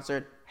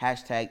sponsored,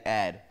 hashtag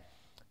ad.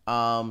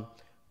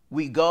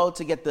 We go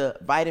to get the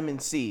vitamin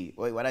C.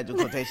 Wait, why'd I do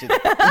quotation?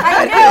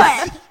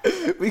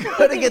 We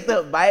go to get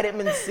the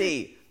vitamin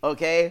C,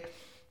 okay?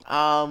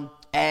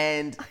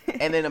 And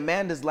then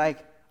Amanda's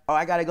like, oh,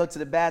 I gotta go to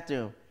the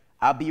bathroom.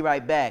 I'll be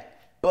right back.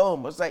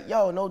 Boom. I was like,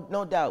 yo,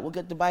 no doubt. We'll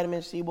get the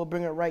vitamin C. We'll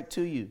bring it right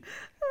to you.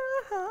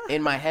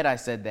 In my head, I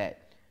said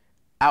that.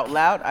 Out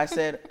loud, I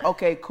said,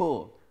 okay,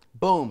 cool.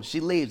 Boom. She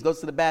leaves, goes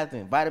to the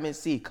bathroom. Vitamin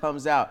C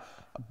comes out.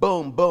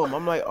 Boom.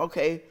 I'm like,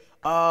 okay.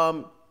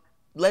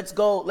 Let's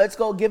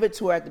go give it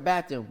to her at the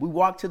bathroom. We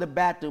walk to the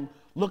bathroom,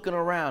 looking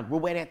around. We're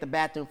waiting at the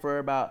bathroom for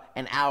about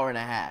an hour and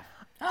a half.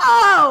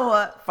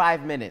 Oh!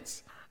 5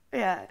 minutes.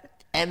 Yeah.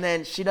 And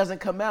then she doesn't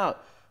come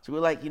out. So we're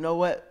like, you know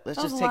what? Let's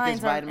Those just take this lines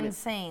are vitamin.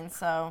 insane,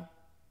 so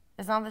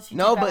it's not that she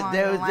No, took that but long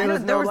there in was- the there line.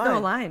 was- There was no no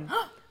line. line.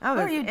 I What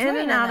was are you in doing and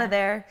in out there? of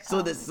there.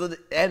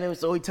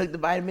 So we took the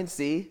vitamin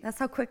C. That's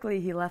how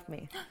quickly he left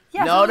me.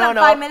 Yeah, No, so no, not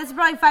no. 5 minutes,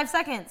 probably 5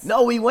 seconds.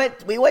 No, we went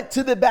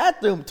to the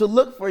bathroom to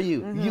look for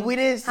you. We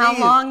didn't see How you.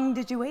 long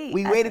did you wait?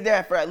 We waited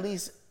there for at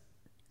least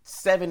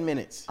 7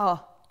 minutes.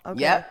 Oh, okay.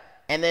 Yep.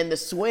 And then the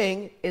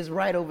swing is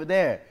right over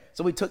there.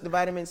 So we took the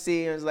vitamin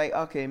C and was like,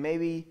 okay,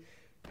 maybe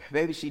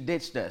she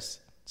ditched us.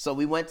 So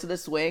we went to the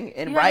swing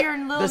and You right got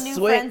your little the new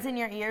swing. friends in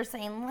your ear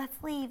saying,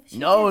 let's leave.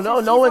 No She's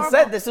one horrible."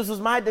 said this. This was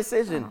my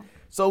decision.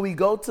 So we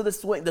go to the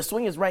swing. The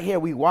swing is right here.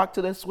 We walk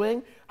to the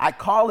swing. I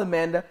call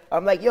Amanda.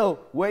 I'm like, yo,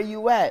 where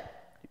you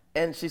at?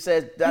 And she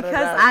says, da, da,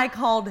 Because da. I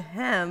called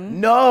him.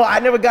 No, I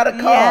never got a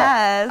call.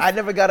 Yes. I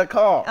never got a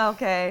call.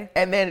 Okay.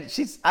 And then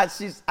I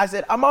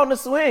said, I'm on the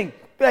swing.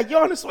 Be like,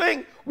 you're on the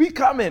swing? We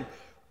coming.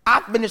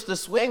 I finished the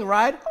swing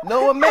ride.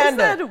 No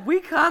Amanda. I said,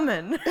 we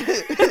coming.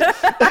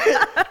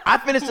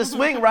 I finished the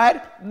swing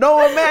ride.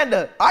 No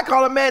Amanda. I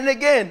call Amanda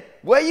again.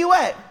 Where you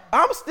at?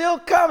 I'm still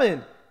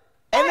coming.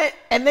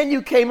 And then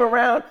you came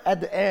around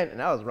at the end,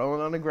 and I was rolling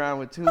on the ground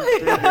with 2, 3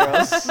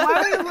 girls.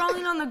 Why were you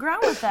rolling on the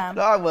ground with them?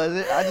 No, I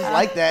wasn't. I just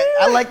like that.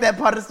 I like that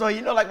part of the story.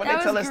 You know, like when That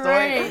they tell a was story,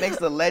 great. it makes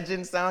the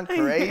legend sound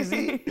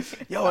crazy.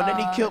 Yo, and then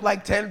he killed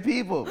like 10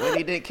 people. When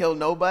he didn't kill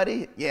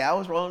nobody, yeah, I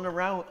was rolling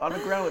around on the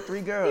ground with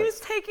 3 girls. He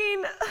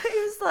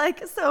was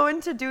like so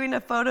into doing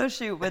a photo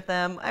shoot with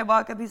them. I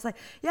walk up, he's like,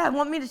 yeah,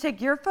 want me to take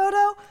your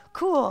photo?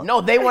 Cool.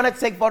 No, they wanted to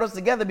take photos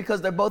together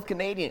because they're both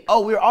Canadian.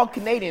 Oh, we're all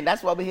Canadian.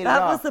 That's why we hit it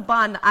That off. was the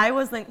bond. I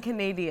wasn't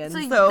Canadian, so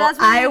that's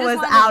when I they just was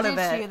wanted to out of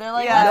ditch it. you. They're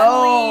like, Yeah. let's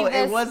No, leave it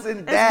this-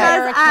 wasn't this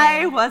that. Because I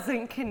American.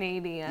 wasn't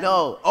Canadian.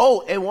 No.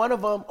 Oh, and one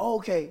of them,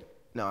 okay.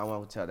 No, I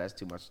won't tell. That's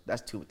too much.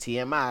 That's too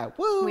TMI.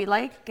 Woo. We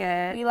like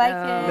it. We like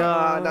it.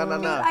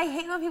 No. I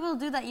hate when people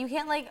do that. You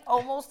can't like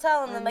almost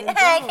tell and then like,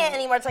 hey, I can't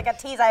anymore. It's like a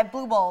tease. I have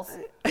blue balls.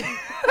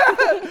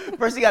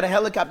 First you got a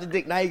helicopter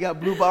dick, now you got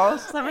blue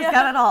balls. Somebody's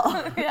got it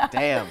all.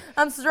 Damn.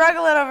 I'm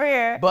struggling over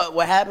here. But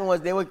what happened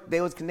was they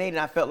was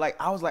Canadian.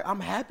 I was like, I'm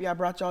happy I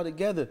brought y'all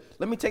together.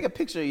 Let me take a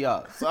picture of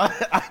y'all. So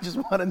I just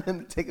wanted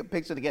them to take a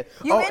picture together.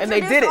 You and they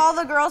did introduced it. all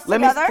the girls Can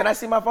together? I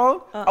see my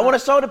phone? I want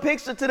to show the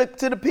picture to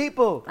the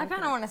people. I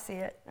kind of want to see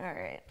it. All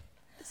right.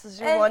 This is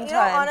your And one you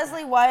time. know,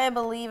 honestly, why I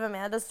believe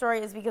Amanda's story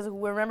is because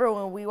remember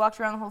when we walked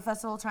around the whole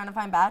festival trying to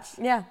find Batch?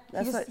 Yeah,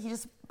 that's what. He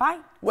just bye.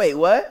 Wait,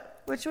 what?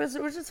 Which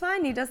is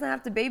fine. He doesn't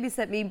have to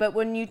babysit me. But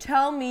when you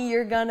tell me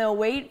you're gonna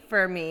wait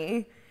for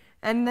me,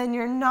 and then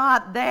you're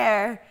not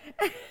there,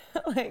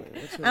 like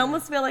I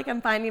almost feel like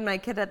I'm finding my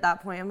kid at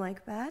that point. I'm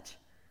like, Batch?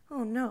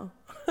 Oh no.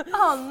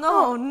 Oh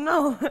no. Oh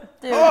no.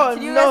 Dude, Oh,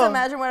 can you no. guys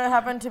imagine what would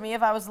happen to me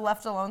if I was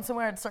left alone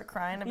somewhere? I'd start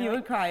crying. I'd be You like,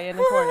 would cry in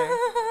a corner.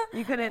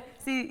 You couldn't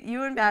see.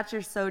 You and Batch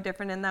are so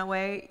different in that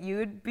way. You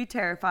would be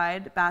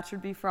terrified. Batch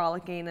would be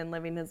frolicking and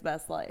living his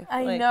best life.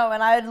 I Like, know,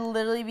 and I would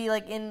literally be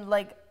like in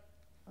like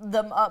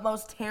the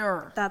utmost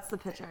terror. That's the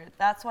picture.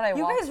 That's what I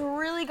You want. guys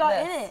really got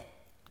in it.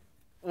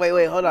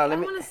 Wait, hold on. I Let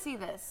me. want to see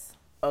this.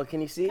 Oh,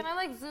 can you see? Can I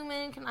like zoom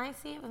in? Can I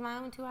see it with my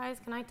own 2 eyes?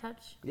 Can I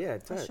touch? Yeah,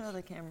 touch. Show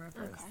the camera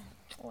first.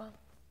 Well,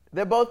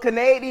 They're both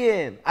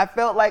Canadian. I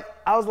felt like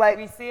I was like,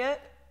 We see it.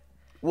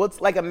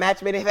 what's like a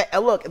match made in heaven?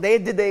 Look, they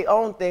did their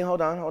own thing.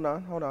 Hold on.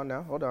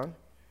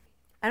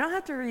 I don't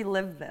have to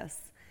relive this.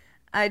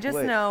 I just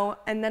Wait. know,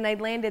 and then I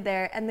landed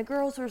there, and the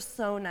girls were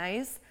so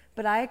nice,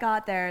 but I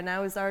got there, and I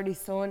was already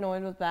so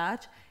annoyed with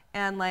Batch,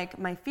 and like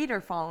my feet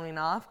are falling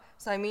off,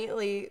 so I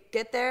immediately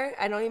get there.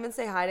 I don't even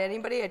say hi to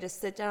anybody. I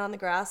just sit down on the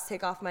grass,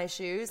 take off my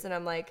shoes, and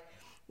I'm like,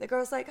 the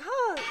girl's like,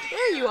 "Huh,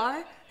 there you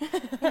are."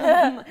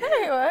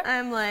 there you are.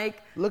 I'm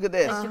like, Look at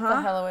this. Get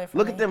the hell away from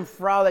Look me. at them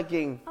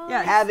frolicking,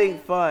 Yeah. having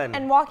fun.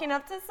 and walking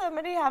up to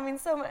somebody having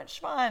so much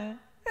fun.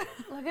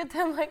 Look at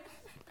them like.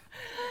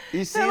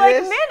 You see They're like,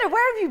 this? Amanda,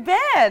 where have you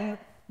been?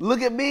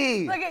 Look at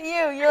me. Look at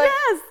you. You're like,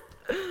 Yes.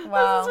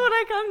 wow. This is what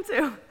I come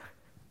to.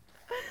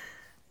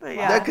 But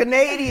yeah. They're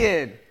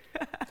Canadian.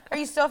 Are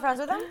you still friends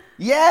with them?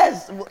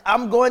 Yes,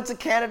 I'm going to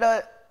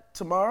Canada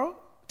tomorrow.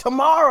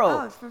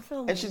 Oh, it's for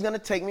filming. And she's gonna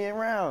take me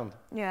around.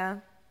 Yeah.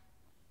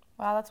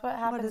 Wow, that's what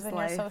happens is when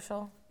life? you're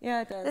social.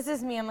 Yeah, it does. This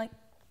is me. I'm like,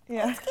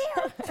 Yeah.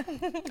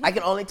 I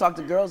can only talk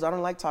to girls. I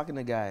don't like talking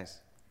to guys.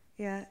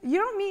 Yeah. You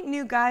don't meet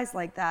new guys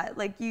like that.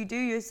 Like you do,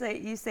 you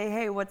say,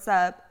 hey, what's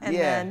up? And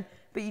Yeah. then,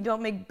 but you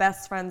don't make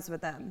best friends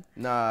with them.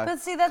 Nah. But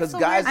see, that's 'cause the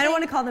guys. weird I don't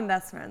want to call them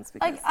best friends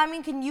because, like, I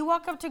mean, can you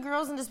walk up to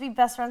girls and just be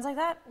best friends like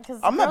that? Because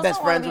I'm not best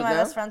don't wanna friends be with my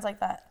them. best friends like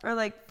that. or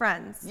like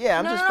friends. Yeah,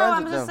 I'm no, just no, friends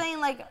I'm with just them. saying,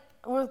 like,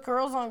 with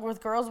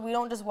girls, we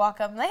don't just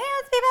walk up and like, hey,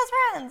 let's be best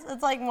friends.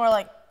 It's like more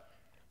like,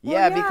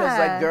 Yeah, Well, because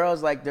yeah. like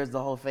girls, like there's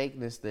the whole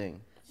fakeness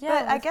thing.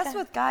 yeah. But I guess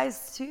with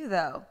guys too,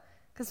 though.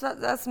 Because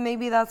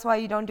that's why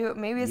you don't do it.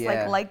 Maybe it's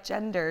Yeah. like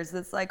genders.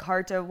 It's like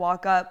hard to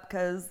walk up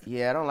because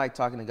Yeah, I don't like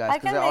talking to guys I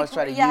because can they always make-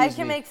 try to yeah, I use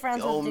can me. make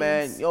friends Yo, with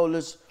man, dudes. yo,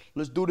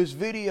 let's do this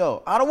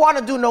video. I don't want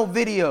to do no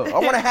video. I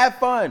want to have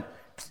fun.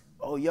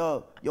 Oh,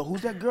 yo,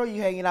 who's that girl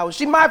you hanging out with?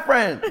 She my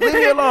friend. Leave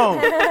me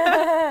alone.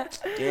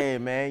 Yeah,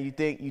 man, you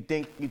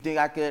think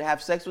I could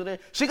have sex with her?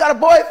 She got a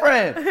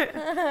boyfriend.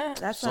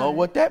 that's So not-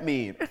 what that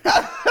mean?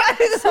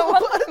 So what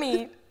does that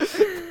mean?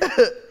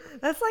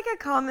 That's like a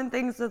common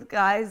thing with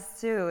guys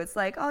too. It's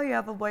like, oh, you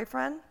have a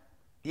boyfriend?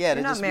 Yeah, they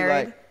You're not just be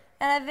married. like,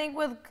 And I think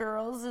with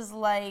girls is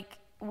like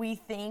we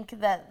think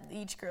that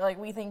each girl, like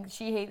we think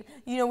she hates,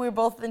 we're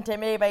both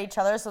intimidated by each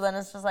other. So then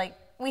it's just like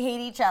we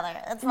hate each other.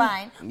 It's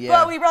fine. Yeah.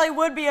 But we probably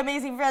would be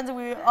amazing friends if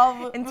we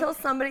all Until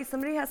somebody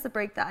has to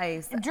break the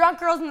ice. drunk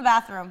girls in the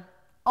bathroom.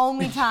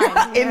 Only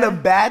time. in the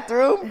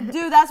bathroom?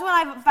 Dude, that's when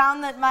I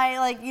found that my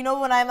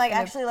when I'm like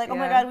actually like, oh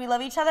my yeah. god, we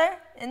love each other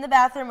in the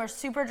bathroom. We're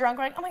super drunk.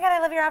 We're like, oh my god,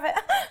 I love your outfit.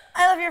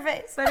 I love your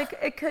face. But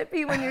it could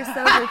be when you're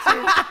sober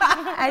too.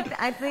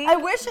 I think I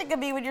wish it could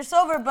be when you're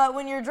sober, but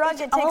when you're drunk,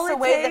 it takes all it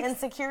away the takes-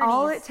 insecurities.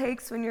 All it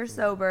takes when you're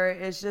sober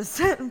is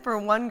just for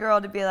one girl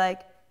to be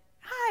like,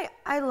 hi,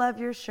 I love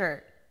your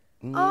shirt.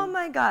 Oh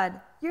my God,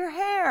 your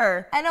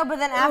hair. I know, but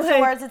then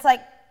afterwards, it's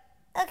like,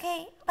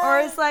 okay, bye. Or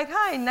it's like,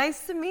 hi,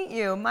 nice to meet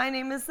you. My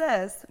name is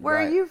this. Where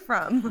Right. are you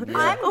from?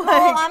 I'm cool.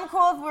 I'm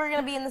cool if we're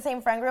gonna be in the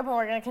same friend group and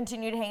we're gonna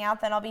continue to hang out.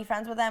 Then I'll be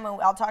friends with them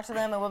and I'll talk to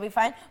them and we'll be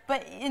fine.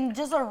 But in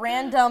just a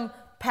random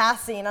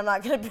passing, I'm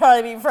not gonna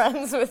probably be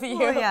friends with you.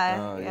 Well, yeah,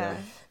 Oh, yeah. yeah.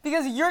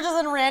 Because you're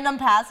just in random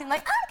passing,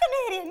 like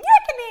I'm Canadian,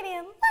 you're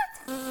Canadian.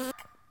 Let's.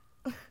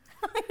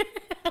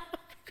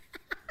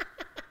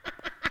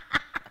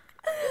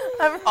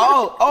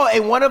 Oh,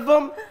 and one of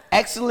them,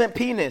 excellent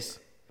pianist.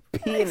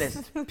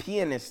 Pianist.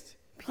 Pianist.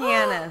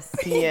 Pianist.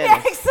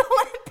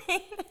 Excellent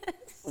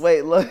penis.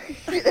 Wait, look.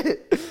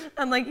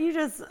 I'm like, you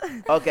just,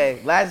 Okay,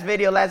 last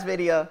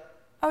video.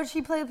 Oh,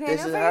 she played piano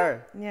This is for you?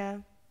 her. yeah.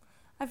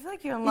 I feel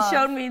like you're in He love.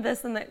 showed me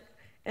this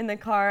in the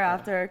car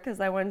after because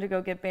I wanted to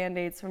go get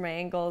Band-Aids for my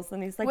ankles,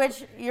 and he's like,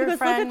 Which your he goes,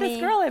 friend look at this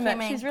me girl I came met.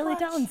 in She's really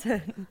clutch."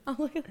 talented. Oh,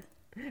 look at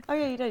Oh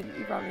yeah, you did.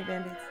 You brought me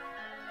Band-Aids.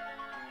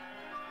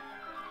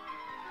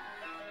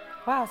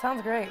 Wow,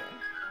 sounds great.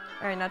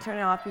 All right, now turn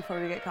it off before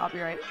we get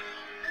copyright.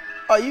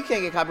 Oh, you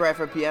can't get copyright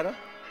for piano,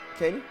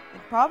 can you?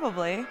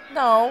 Probably.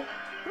 No,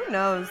 Who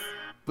knows?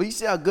 But you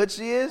see how good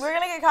she is? we're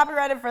gonna get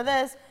copyrighted for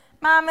this.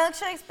 My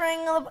milkshakes bring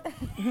a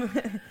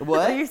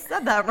Well, What? you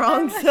said that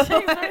wrong. So.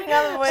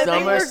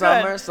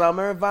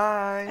 Summer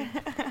vine.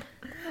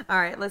 All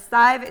right, let's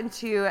dive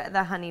into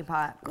the honey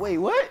pot. Wait,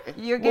 what?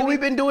 You're What giving- we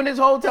been doing this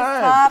whole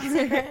time? top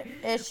secret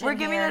issue. We're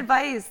giving here.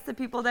 advice to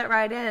people that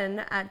write in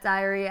at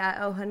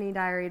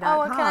diary@ohhoneydiary.com.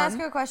 Oh, can I ask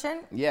you a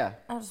question? Yeah.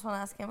 I just want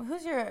to ask him,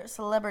 who's your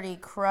celebrity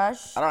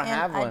crush I don't and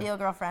have one. ideal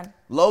girlfriend?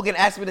 Logan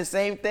asked me the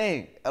same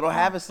thing. I don't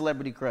have a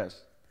celebrity crush.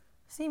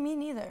 See, me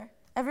neither.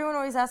 Everyone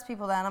always asks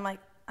people that, and I'm like,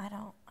 I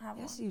don't have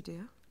Yes, one. you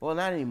do. Well,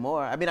 not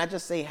anymore. I mean, I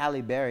just say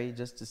Halle Berry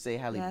just to say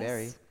Halle Yes.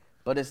 Berry.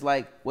 But it's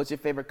like, what's your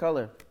favorite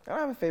color? I don't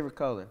have a favorite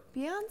color.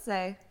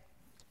 Beyonce.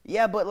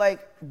 Yeah, but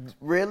like,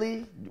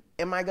 really?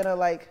 Am I gonna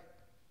like,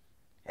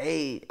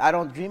 hey, I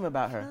don't dream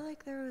about I her. feel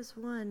like there was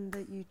one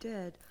that you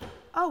did.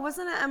 Oh,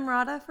 wasn't it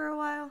Emrata for a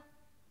while?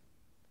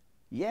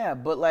 Yeah,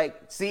 but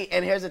like, see,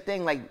 and here's the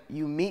thing, like,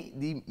 you meet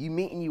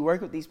and you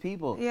work with these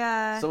people.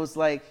 Yeah. So it's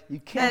like, you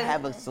can't And-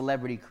 have a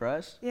celebrity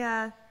crush.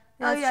 Yeah.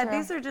 That's oh yeah, true.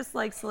 these are just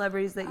like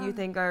celebrities that you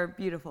think are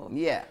beautiful.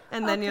 Yeah.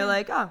 And then you're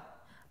like, oh,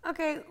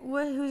 Okay,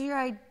 who's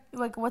your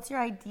what's your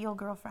ideal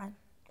girlfriend?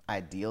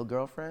 Ideal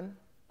girlfriend?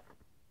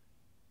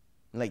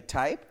 Like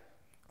type?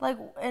 Like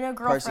in a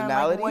girlfriend,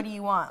 Personality? like what do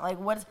you want? Like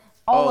what's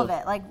all Oh, of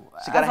it? Like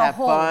She gotta as a have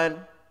whole. fun.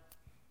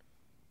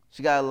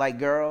 She gotta like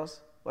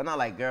girls. Well, not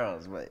like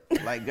girls, but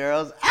like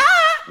girls.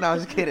 No, I'm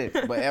just kidding.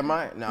 But am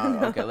I? No.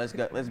 Okay, let's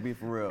go. Let's be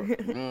for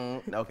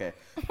real. Okay.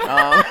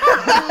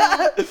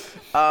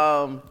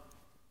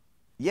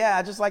 Yeah,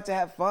 I just like to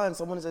have fun.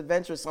 Someone who's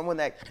adventurous. Someone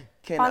that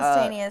can.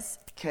 Spontaneous.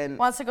 Can.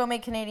 Wants to go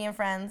make Canadian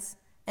friends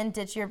and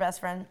ditch your best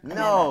friend.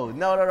 No.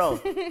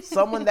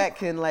 Someone that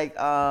can like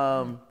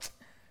an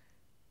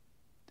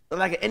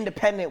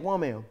independent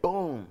woman.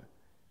 Boom.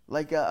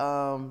 Like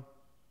a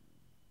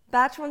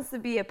Batch wants to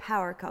be a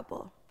power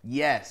couple.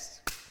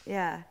 Yes.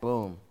 Yeah.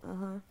 Boom.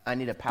 I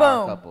need a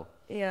power Boom. couple.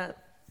 Yeah.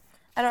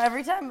 I know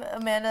every time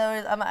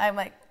Amanda, I'm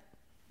like,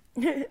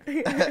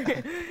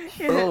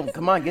 Boom.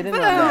 Come on, get in on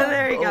Oh, that.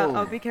 there you go. Boom.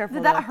 Oh, be careful.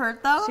 did that though.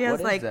 hurt though? She has What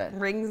is like that?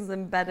 rings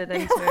embedded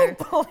into her.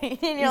 Bullying.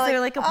 And These you're are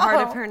like a part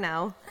oh, of her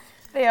now.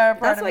 They are a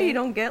part That's of why me. you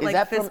don't get Is like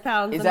that fist from-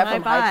 pounds is in that my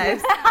from hiking?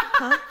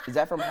 vibes. Is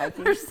that from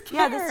hiking?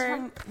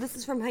 Yeah, this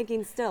is from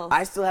hiking still.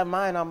 I still have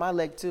mine on my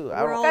leg too.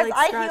 We're all Guys, like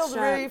I scratched healed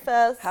very up.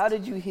 fast. How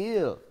did you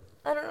heal?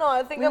 I don't know.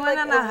 I think We I'm went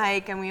like on a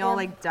hike and we all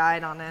like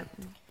died on it.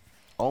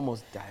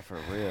 Almost died for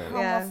real.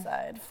 Yeah. almost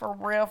died for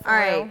real. For All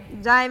real.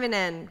 right, diving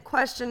in.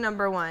 Question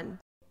number 1.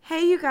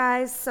 Hey, you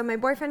guys. So my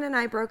boyfriend and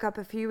I broke up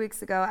a few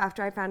weeks ago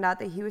after I found out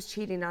that he was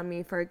cheating on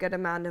me for a good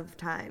amount of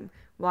time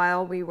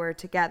while we were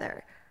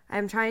together.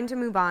 I'm trying to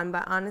move on,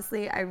 but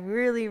honestly, I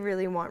really,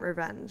 really want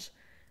revenge.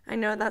 I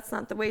know that's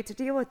not the way to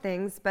deal with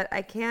things, but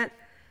I can't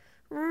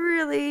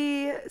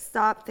really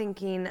stop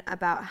thinking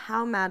about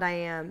how mad I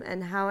am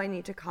and how I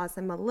need to cause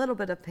him a little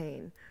bit of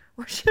pain.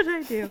 What should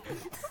I do?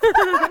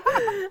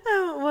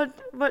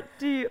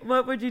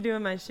 What would you do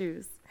in my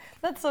shoes?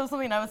 That's so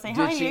something I would say.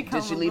 How Did do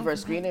you she leave her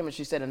screen name and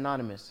she said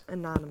anonymous?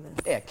 Anonymous.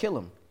 Yeah, kill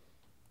him.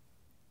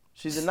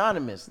 She's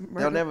anonymous.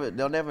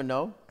 They'll never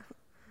know.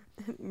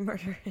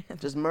 Murder him.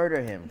 Just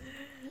murder him.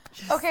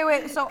 Okay,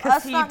 wait. So 'Cause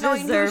us he not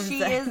knowing who deserves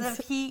she it. is,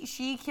 if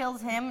she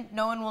kills him,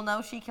 no one will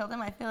know she killed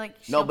him. I feel like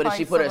No, but if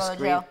she put her screen,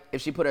 screen,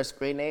 if she put her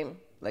screen name,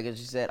 like if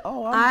she said,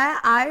 "Oh,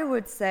 I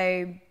would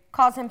say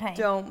cause him pain.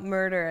 don't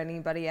murder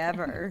anybody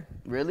ever.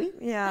 really?"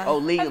 Yeah. Oh,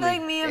 I legally. feel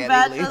like me and Yeah,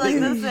 Batch are legally.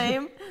 like the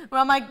same.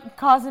 Where I'm like,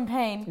 cause him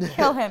pain,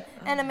 kill him,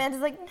 and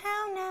Amanda's like,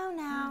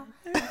 no.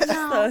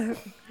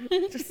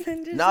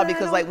 No,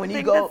 because, like, when you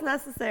think go- that's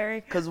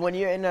necessary. Because when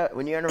you're in a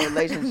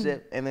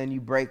relationship and then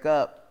you break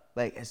up,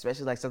 like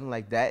especially like something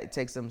like that, it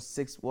takes them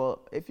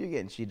well, if you're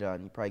getting cheated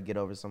on, you probably get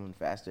over someone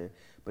faster.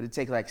 But it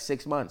takes like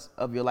 6 months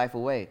of your life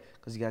away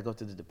because you gotta go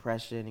through the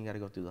depression, you gotta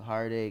go through the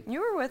heartache. You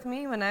were with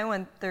me when I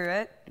went through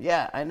it.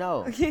 Yeah, I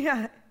know.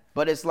 Yeah.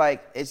 But it's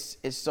like it's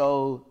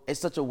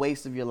such a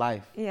waste of your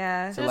life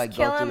Yeah. to Just like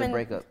kill go through him the and-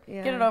 breakup.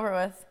 Yeah. Get it over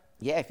with.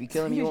 Yeah, if you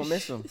kill him, you won't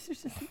miss him.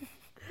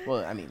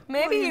 Well, I mean,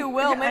 Maybe you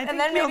will, I and think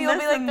then maybe you'll you'll be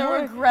miss like him the more.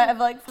 regret of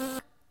like,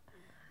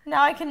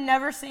 now I can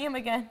never see him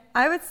again.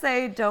 I would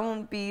say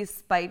don't be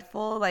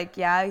spiteful. Like,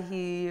 yeah,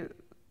 he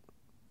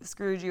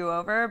screwed you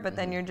over, but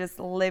then you're just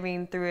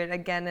living through it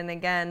again and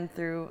again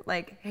through,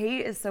 like,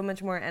 hate is so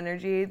much more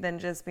energy than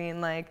just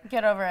being like,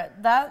 Get over it.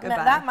 That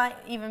Goodbye. might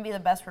even be the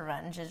best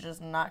revenge, is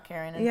just not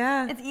caring. And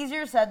Yeah. It's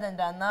easier said than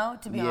done, though,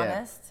 to be Yeah.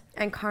 honest.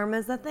 and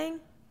karma's a thing.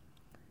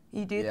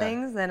 You do Yeah.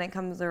 things, then it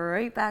comes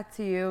right back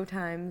to you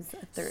times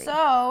 3.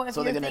 So if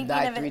so you're they're gonna thinking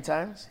die of 3 it,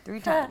 times? 3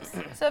 times.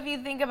 so if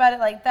you think about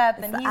it like that,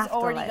 It's then the he's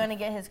already afterlife. going to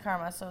get his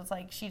karma. So it's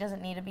like she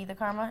doesn't need to be the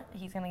karma.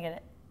 He's going to get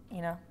it,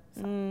 you know?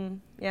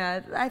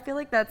 Yeah, I feel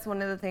like that's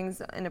one of the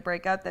things in a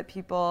breakup that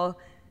people,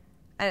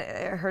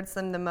 it hurts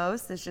them the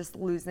most, is just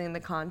losing the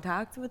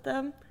contact with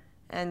them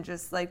and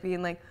just like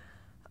being like,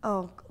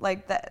 oh,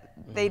 like that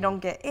they don't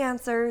get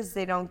answers,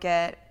 they don't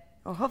get,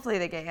 well, hopefully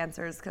they get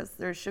answers because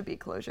there should be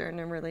closure in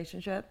a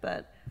relationship,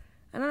 but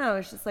I don't know,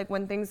 it's just like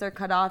when things are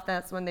cut off,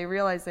 that's when they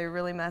realize they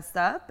really messed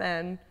up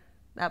and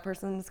that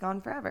person's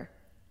gone forever.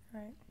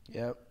 Right.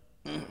 Yep.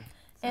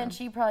 And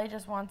she probably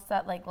just wants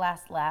that like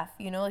last laugh,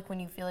 you know, like when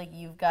you feel like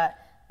you've got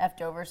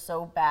effed over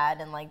so bad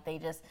and like they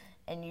just,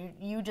 and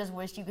you just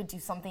wish you could do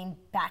something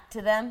back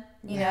to them,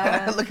 you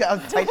know? Look how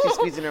tight she's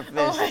squeezing her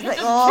fist. She's like,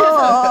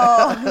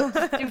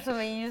 oh, do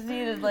something. You just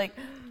need to like,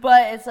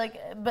 but it's like,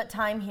 but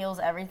time heals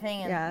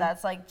everything, and Yeah.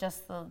 that's like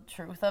just the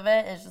truth of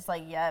it. It's just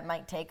like, yeah, it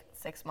might take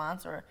 6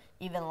 months or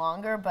even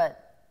longer,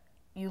 but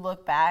you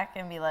look back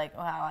and be like,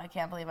 wow, I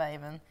can't believe I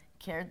even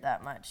cared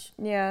that much.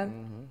 Yeah.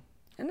 And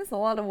it's a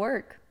lot of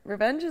work.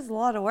 Revenge is a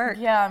lot of work.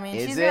 Yeah, I mean,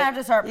 Is she's it? gonna have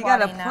to start You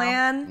gotta plotting now.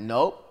 plan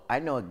Nope. I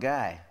know a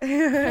guy. for only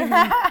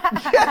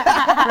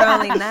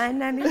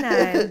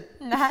 $9.99.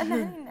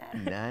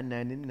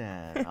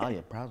 $9.99. All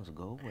your problems will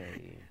go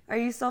away. Are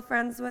you still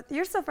friends with?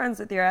 You're still friends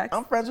with your ex?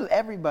 I'm friends with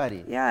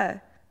everybody. Yeah,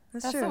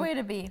 that's That's true. the way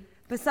to be.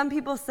 But some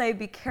people say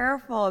be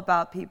careful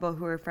about people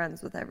who are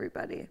friends with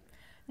everybody.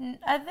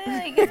 I think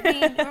like it's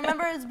being,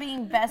 remember it's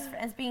being best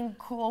friends, being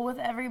cool with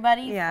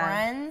everybody, Yeah.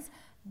 friends,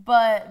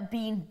 but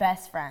being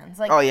best friends.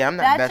 Like, Oh, yeah, I'm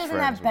not That best doesn't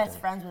friends have with best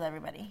them. friends with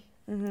everybody.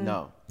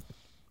 No.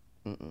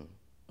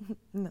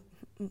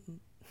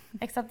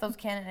 Except those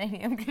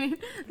Canadian,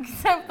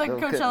 except the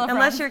Okay. Coachella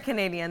Unless friends. you're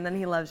Canadian, then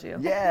he loves you.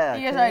 Yeah.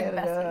 You guys are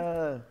like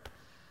Canada.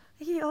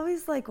 He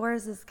always like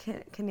wears his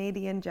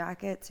Canadian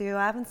jacket too.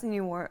 I haven't seen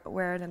you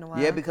wear it in a while.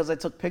 Yeah, because I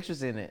took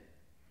pictures in it.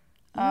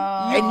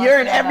 Oh, And you're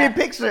in I forgot every that.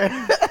 picture.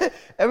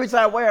 Every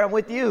time I wear it, I'm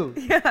with you.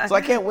 Yeah. So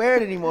I can't wear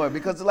it anymore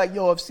because it's like,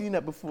 yo, I've seen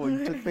that before.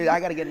 You took pictures. I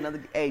gotta get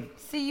another. Hey,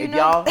 See, you if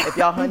know-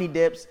 y'all honey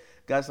dips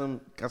got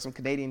some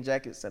Canadian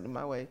jackets, send them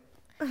my way.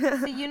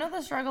 So you know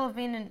the struggle of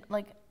being in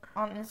like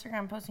on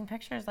Instagram posting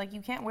pictures. Like,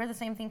 you can't wear the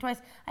same thing twice.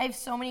 I have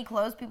so many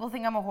clothes. People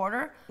think I'm a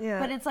hoarder. Yeah.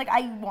 But it's like,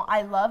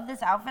 I love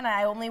this outfit.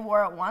 I only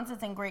wore it once.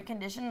 It's in great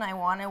condition, and I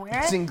want to wear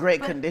it. It's in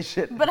great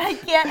condition. But I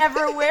can't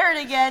ever wear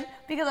it again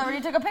because I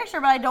already took a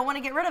picture, but I don't want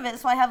to get rid of it.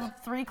 So I have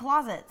 3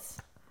 closets.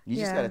 You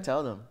just got to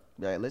tell them.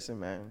 Be like, listen,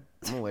 man,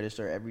 I'm going to wear this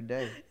shirt every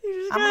day.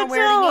 I'm going to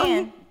wear it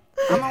again.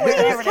 I'm going to wear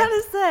it every day.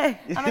 Say.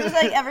 I'm going to just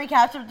like every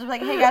caption, just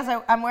like, hey guys,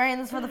 I'm wearing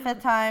this for the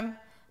 5th time,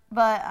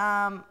 but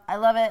I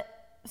love it.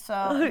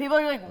 So people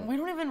are like, we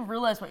don't even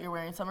realize what you're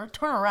wearing, Summer.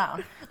 Turn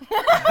around.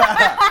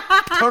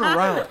 Turn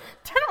around.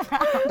 Turn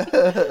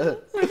around.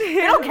 We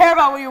don't care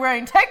about what you're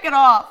wearing. Take it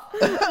off.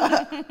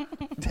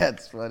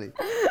 That's funny.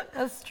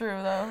 That's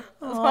true, though.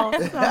 Oh,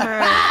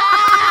 Summer.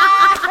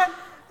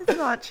 It's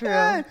not true.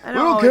 We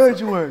don't care what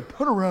you're wearing.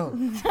 Turn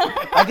around.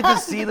 I can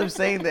just see them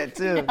saying that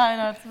too. Yeah, I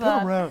know, it's bad.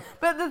 Turn around.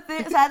 But the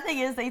sad thing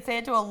is, they say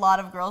it to a lot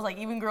of girls, like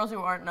even girls who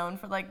aren't known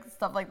for like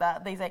stuff like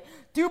that. They say,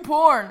 do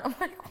porn. I'm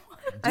like, what?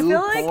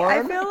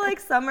 I feel like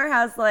Summer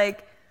has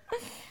like,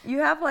 you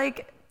have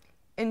like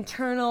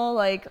internal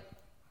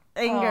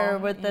anger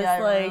with this I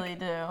really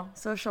do.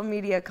 social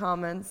media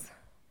comments.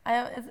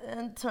 It's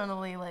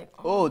internally like.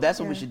 Oh, that's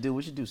what we should do.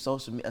 We should do a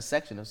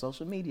section of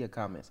social media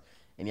comments,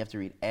 and you have to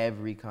read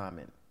every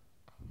comment.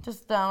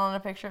 Just down on a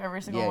picture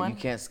every single one. Yeah,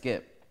 you can't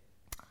skip.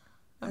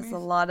 That's a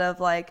lot of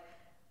wait,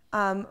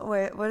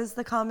 what is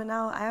the comment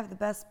now? I have the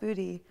best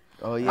booty.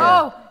 Oh yeah.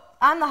 Oh,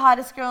 I'm the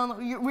hottest girl in the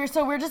world.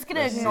 We're just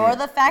gonna ignore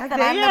the fact that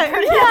I'm the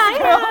prettiest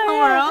girl in the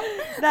world.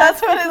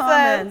 That's what it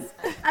says.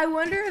 I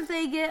wonder if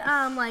they get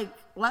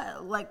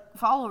like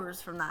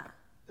followers from that.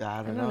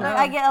 I don't know. Like,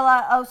 I get a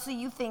lot. Oh, so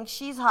you think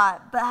she's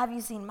hot, but have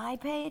you seen my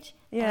page?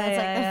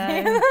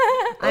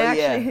 Yeah.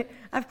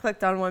 I've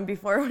clicked on one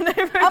before when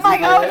I'm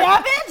like, oh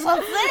yeah, bitch,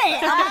 let's see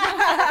it.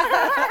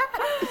 I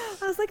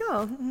was like,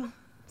 oh,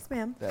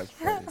 spam. That's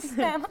funny.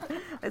 Spam.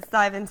 Let's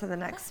dive into the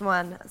next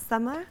one.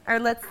 Summer? Or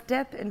let's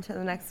dip into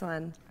the next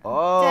one.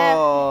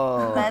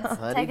 Oh. Let's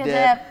honey take a dip.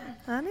 dip.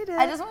 Honey dip.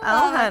 I just want to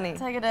honey.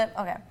 take a dip.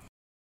 Okay.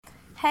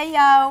 Hey,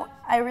 yo.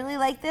 I really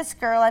like this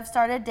girl I've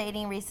started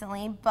dating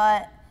recently,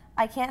 but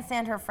I can't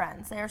stand her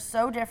friends. They are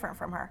so different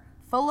from her.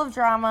 Full of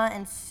drama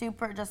and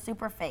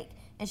super fake.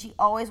 And she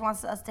always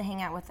wants us to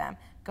hang out with them,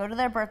 go to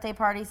their birthday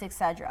parties,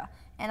 etc.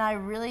 And I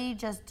really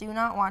just do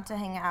not want to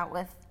hang out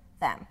with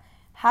them.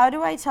 How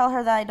do I tell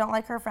her that I don't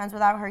like her friends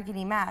without her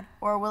getting mad?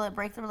 Or will it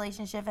break the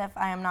relationship if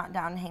I am not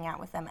down to hang out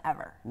with them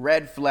ever?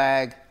 Red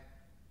flag.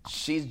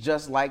 She's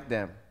just like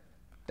them.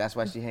 That's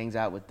why she hangs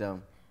out with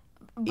them.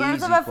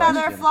 Birds Easy of a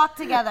feather question. flock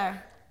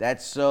together.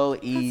 That's so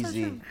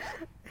easy.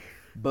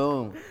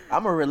 Boom.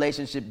 I'm a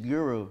relationship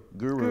guru.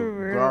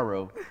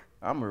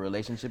 I'm a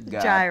relationship guy.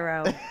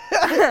 Gyro.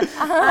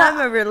 I'm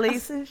a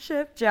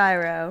relationship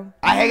gyro.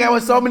 I hang out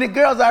with so many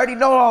girls. I already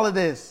know all of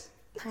this.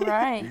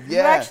 Right. You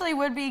Yeah. actually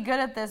would be good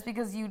at this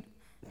because you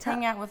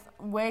hang out with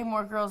way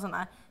more girls than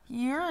I.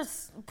 Your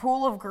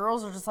pool of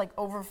girls are just like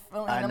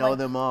overfilling. I I'm know like,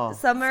 them all.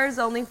 Summer's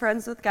only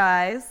friends with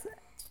guys,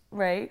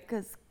 right?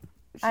 Because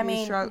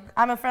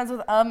I'm friends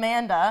with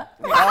Amanda.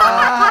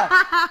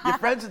 You're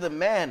friends with a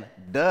man.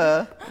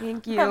 Duh.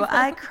 Thank you.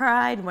 I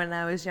cried when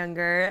I was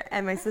younger,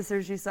 and my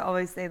sisters used to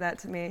always say that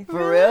to me.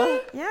 For real?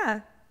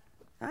 Yeah.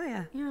 Oh,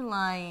 yeah. You're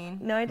lying.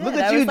 No, I did. Look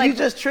I at was you. like, You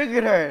just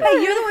triggered her.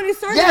 hey, you're the one who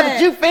started Yeah, it.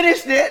 but you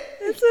finished it.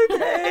 It's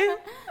okay.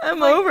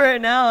 I'm over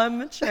it now. I'm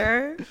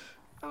mature.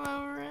 I'm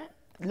over it.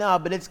 No,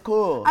 but it's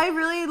cool. I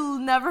really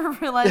never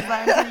realized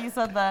that until you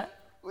said that.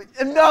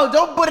 No,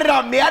 don't put it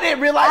on me. I didn't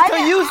realize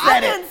till you said I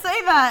it. didn't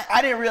say that.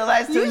 I didn't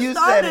realize till You you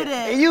said started it.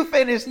 it. And you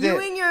finished You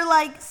it. in your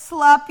like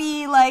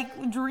sloppy,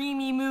 like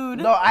dreamy mood.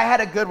 No, I had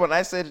a good one.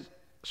 I said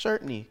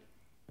shirtney.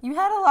 You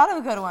had a lot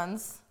of good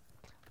ones.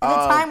 At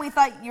the time, we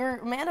thought your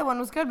Amanda one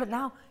was good, but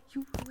now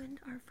you ruined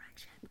our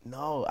friendship.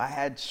 No, I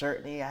had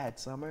shirtney. I had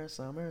summer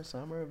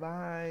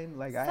vine.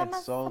 Like I had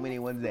so many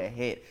ones that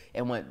hit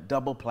and went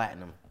double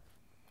platinum.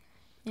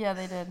 Yeah,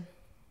 they did.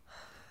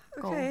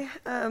 Okay.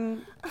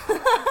 I'm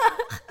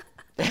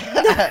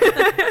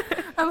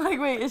like,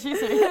 wait, is she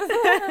serious?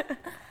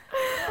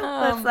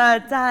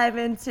 Let's dive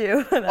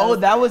into. Oh,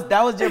 that was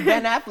your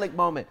Ben Affleck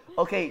moment.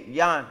 Okay,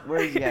 Jan,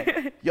 where is he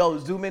at? Yo,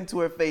 zoom into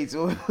her face.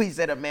 We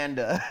said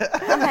Amanda.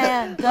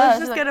 Amanda.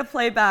 Let's just get a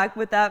playback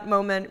with that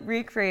moment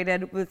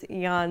recreated with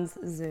Jan's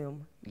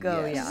Zoom.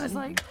 Go, Yes. Jan. She's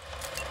like,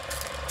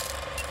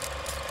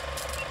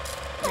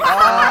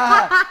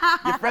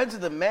 You're friends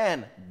with a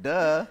man.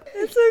 Duh.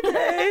 It's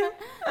okay.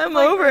 I'm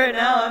over it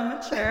now. I'm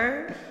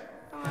mature.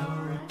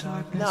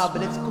 No,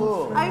 but it's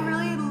cool. I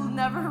really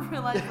never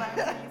realized that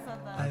until you said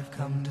that. I've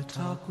come to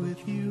talk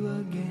with you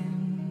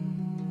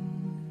again,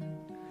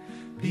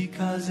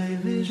 because a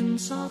vision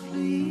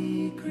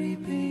softly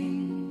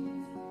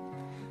creeping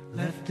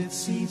left its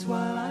seeds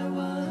while I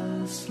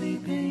was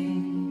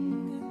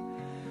sleeping,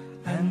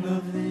 and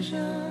the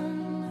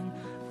vision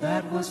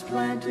that was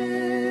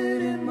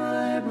planted in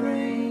my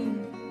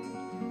brain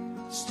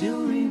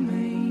still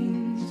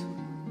remains.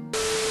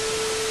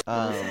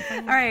 All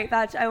right,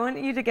 Batch, I want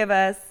you to give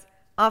us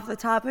off the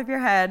top of your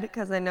head,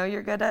 because I know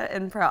you're good at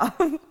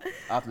improv.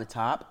 Off the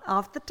top?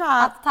 Off the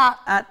top. Off the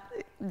top.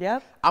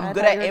 Yep. I'm I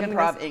good thought at you were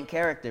gonna improv in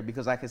character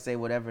because I can say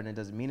whatever and it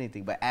doesn't mean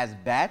anything. But as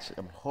Batch,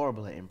 I'm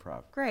horrible at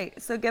improv.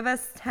 Great. So give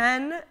us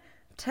 10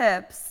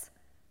 tips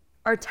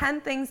or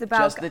 10 things about.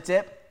 Just the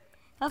tip?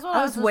 That's what I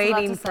I was just about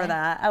waiting to for say.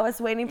 that. I was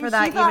waiting for She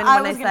that even thought when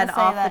I was gonna said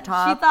say off that. the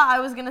top. She thought I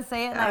was gonna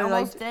say it, and I I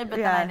almost like- did, but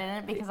yeah. then I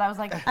didn't because I was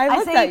like, I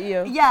looked say, at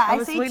you. Yeah, I I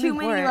was say waiting too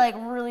for many it. like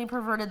really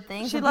perverted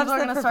things. She so loves people are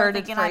the gonna start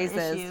perverted thinking I have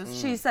phrases.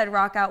 issues. She said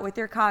 "rock out with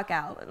your cock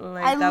out."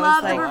 Like, I that was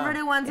love like, the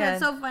perverted ones. yeah.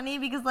 It's so funny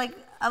because like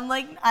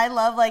I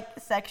love like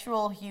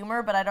sexual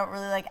humor, but I don't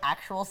really like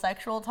actual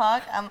sexual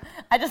talk.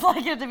 I just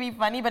like it to be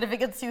funny, but if it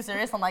gets too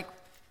serious, I'm like,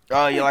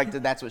 Oh, you like the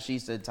that's what she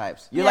said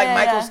types. You're Yeah, like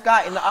Michael yeah.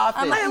 Scott in The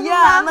Office. I'm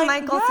like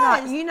Michael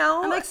Scott. yes. You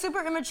know, I'm like super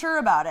immature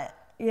about it.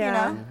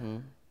 yeah. You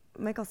know?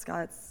 Michael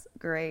Scott's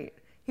great.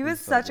 He was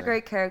so such a good.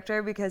 great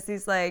character because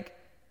he's like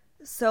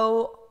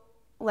so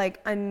like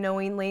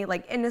unknowingly,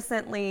 like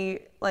innocently,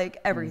 like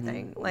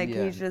everything. Like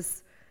Yeah. he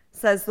just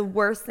says the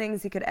worst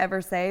things he could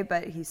ever say,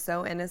 but he's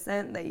so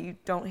innocent that you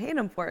don't hate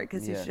him for it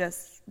because Yeah. he's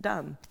just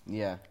dumb.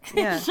 Yeah.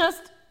 Yeah. It's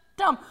just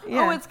dumb.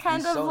 Yeah. Oh, it's kind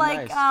He's of so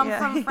like nice. Yeah.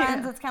 from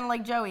Friends. Yeah. It's kind of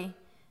like Joey.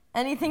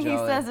 Anything he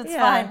Joey. says, it's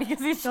Yeah. fine because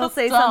he's He'll just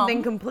say dumb.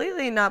 something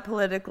completely not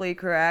politically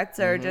correct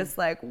or just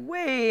like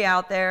way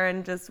out there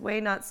and just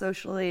way not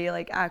socially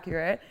like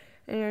accurate,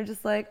 and you're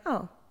just like,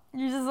 oh,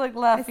 You just like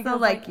laugh I because still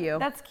like you.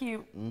 That's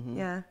cute.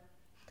 yeah.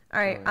 All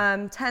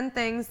right, 10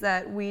 things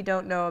that we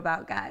don't know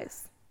about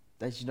guys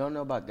That you don't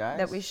know about guys?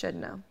 that we should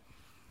know.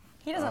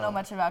 He doesn't know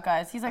much about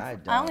guys. He's like, I I,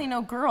 don't. only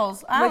know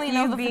girls. I With only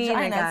know you the being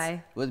vaginas. a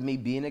guy. With me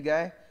being a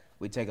guy,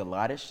 we take a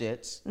lot of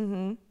shits.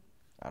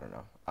 I don't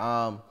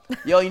know.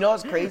 Yo, you know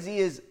what's crazy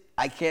is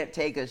I can't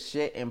take a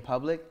shit in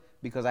public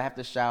because I have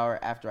to shower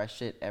after I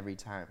shit every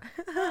time.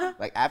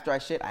 Like after I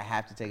shit, I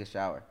have to take a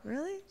shower.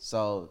 Really?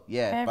 So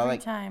yeah, Every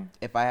time.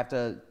 If I have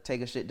to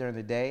take a shit during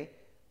the day,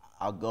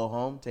 I'll go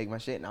home, take my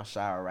shit, and I'll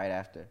shower right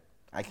after.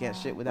 I can't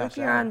shit without If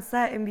you're showering. on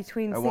set in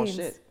between I scenes. won't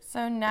shit.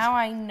 So now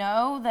I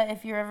know that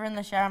if you're ever in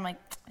the shower, I'm like,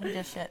 he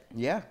just shit.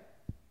 Yeah.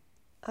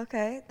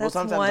 Okay, Well, that's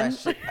sometimes one. I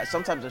shit.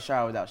 Sometimes I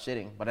shower without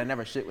shitting, but I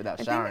never shit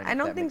without showering. I if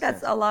don't that think makes that's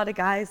sense. a lot of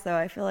guys though.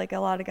 I feel like a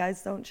lot of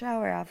guys don't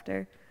shower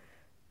after.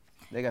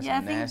 They got Yeah,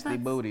 some I think nasty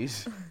that's-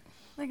 booties.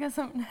 They got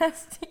some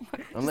nasty.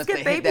 Unless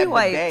Just they get hit baby that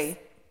wipes.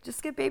 bidet.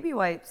 Just get baby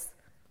wipes.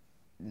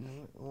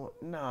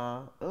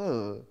 Nah.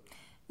 Ugh.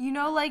 You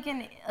know, like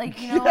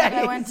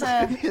I went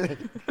to.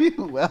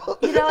 Well.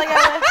 You know, like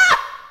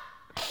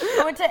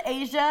I went to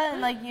Asia,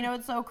 and like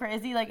it's so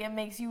crazy. Like it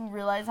makes you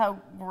realize how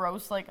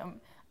gross like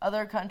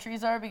other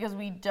countries are because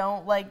we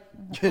don't like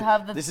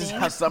have the This is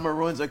things. how summer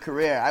ruins a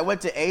career. I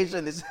went to Asia,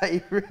 and this is how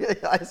you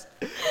realize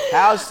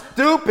how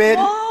stupid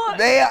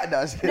they are. No,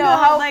 I was kidding. No,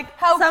 how like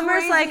how Summer's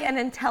crazy. like an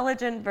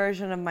intelligent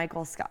version of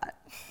Michael Scott.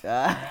 You're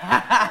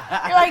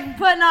like,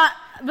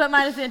 but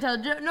minus the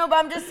intelligence. No, but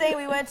I'm just saying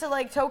we went to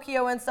like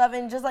Tokyo and stuff,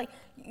 and just like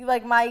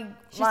my.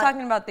 She's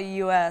talking about the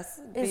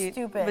U.S. It's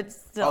stupid. But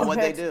still. Oh, what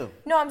they do?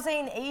 No, I'm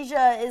saying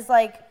Asia is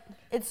like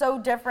it's so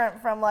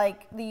different from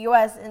like the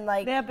U.S. and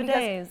like They have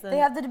because bidets They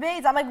have the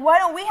debates. I'm like, why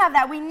don't we have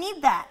that? We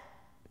need that.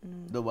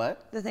 The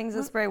what? The things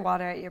that spray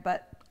water at your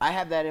butt. I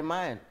have that in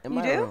mine. In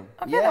my do? room.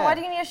 Okay, yeah. then why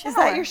do you need a shower? Is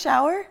that your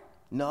shower?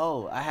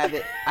 No, I have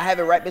it. I have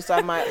it right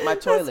beside my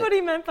toilet. That's what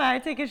he meant by I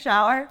take a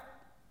shower.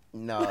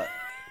 No,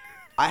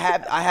 I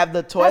have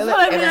the toilet That's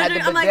what and I have the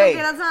bidet. I'm like,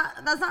 okay,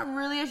 that's not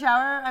really a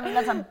shower. I mean,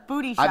 that's a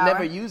booty shower. I've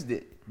never used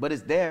it, but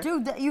it's there.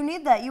 Dude, you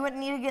need that. You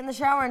wouldn't need to get in the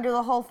shower and do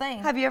the whole thing.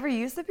 Have you ever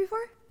used it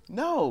before?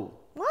 No.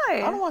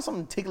 Why? I don't want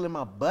something tickling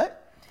my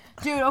butt.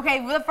 Dude,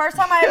 okay, the first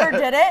time I ever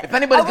did it, If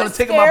anybody's I gonna was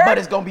tickle my scared. butt,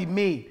 it's gonna be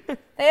me.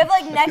 They have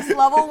like next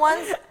level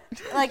ones,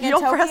 like in You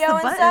don't press Tokyo the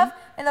and button. stuff.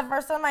 And the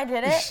first time I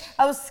did it,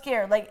 I was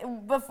scared. Like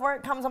before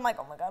it comes, I'm like,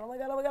 oh my god, oh my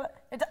god, oh my god.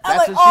 I'm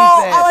That's like,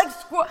 what she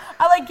said.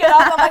 I like get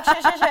up. I'm like,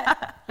 shit, shit,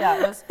 shit. Yeah,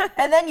 it was.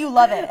 And then you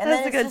love it, and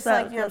That's a then it's good just like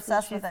stuff. you're That's what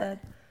obsessed she with said. it.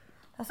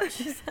 That's what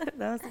she said.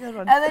 That was a good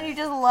one. And then you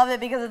just love it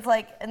because it's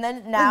like, and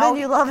then now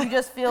you love it.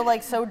 just feel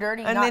like so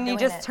dirty. And not then you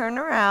doing just it. turn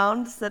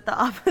around, sit the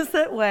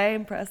opposite way,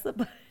 and press the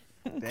button.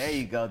 There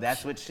you go.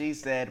 That's what she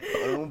said.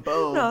 Boom,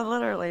 boom. No,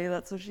 literally,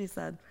 that's what she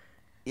said.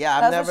 Yeah,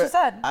 I've That's what never. she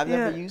said. I've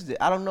never Yeah. used it.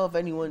 I don't know if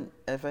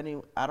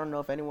I don't know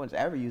if anyone's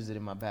ever used it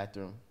in my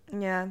bathroom.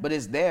 Yeah. But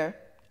it's there,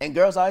 and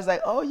girls always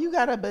like, "Oh, you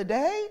got a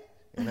bidet?"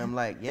 And I'm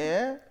like,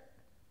 "Yeah."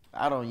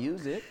 I don't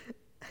use it.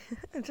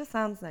 It just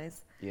sounds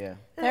nice. Yeah.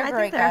 They're I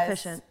great think they're guys.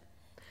 efficient.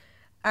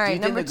 All Do right, you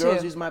think number the girls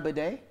two. use my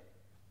bidet?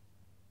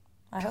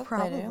 I hope they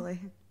do. Probably.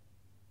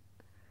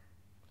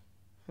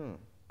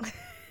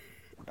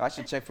 I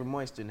should check for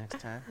moisture next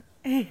time.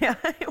 Yeah.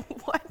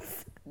 What?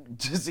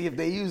 To see if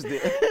they used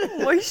it.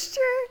 Moisture?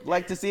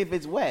 Like to see if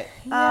it's wet.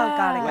 Oh,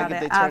 got it, Like got if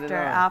it. they turn it on.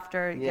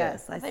 After, Yeah.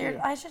 yes, I see.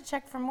 I should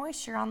check for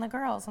moisture on the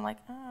girls. I'm like,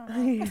 oh.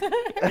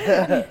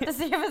 To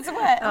see if it's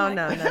wet. Oh, I'm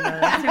like,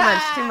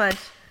 no.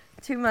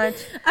 Too much.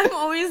 I'm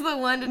always the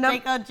one to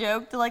take a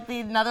joke to like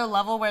the another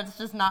level where it's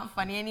just not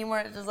funny anymore.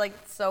 It's just like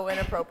so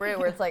inappropriate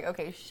where it's like,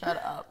 okay,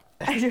 shut up.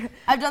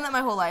 I've done that my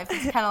whole life.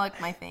 It's kind of like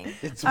my thing.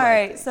 All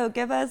right, so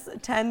give us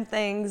 10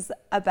 things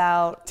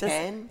about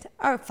 10?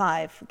 Or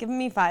 5. Give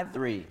me 5.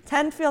 3.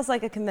 10 feels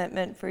like a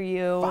commitment for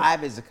you.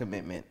 5 is a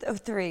commitment.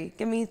 3.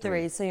 Give me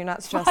 3 so you're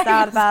not stressed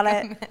out about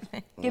it.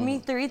 Give me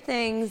 3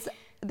 things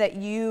that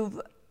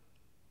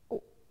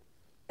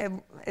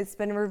it's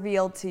been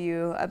revealed to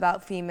you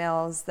about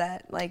females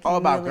that like. Oh,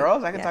 about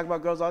girls? I can talk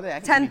about girls all day. I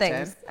can 10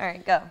 things. 10. All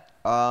right, go. You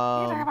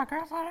can talk about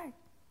girls all day.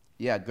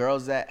 Yeah,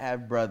 girls that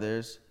have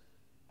brothers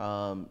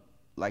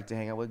like to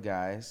hang out with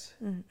guys.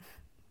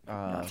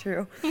 Not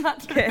true.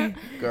 Not true. Okay.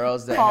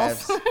 Girls that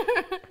False. have.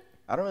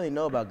 I don't really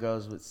know about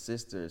girls with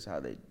sisters, how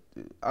they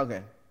do.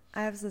 Okay.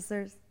 I have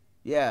sisters.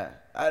 Yeah,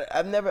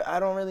 I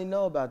don't really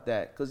know about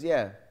that, cause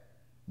yeah,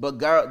 but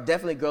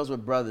definitely girls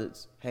with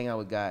brothers hang out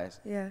with guys.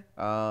 Yeah.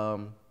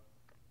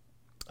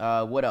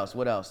 What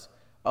else?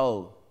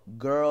 Oh,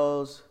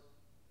 girls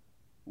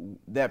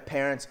that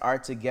parents are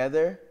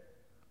together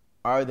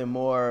are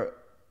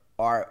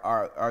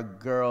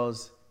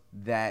girls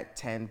that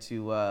tend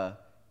to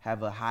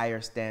have a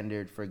higher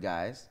standard for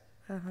guys,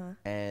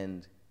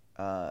 and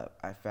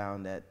I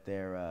found that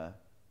their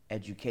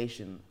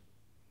educational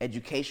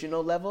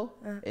level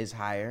is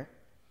higher.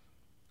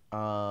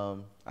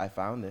 I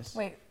found this.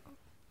 Wait.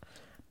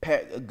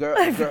 Girl.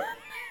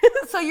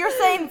 So you're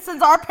saying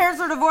since our parents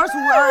are divorced,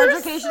 our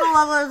educational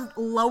level is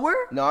lower?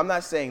 No, I'm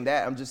not saying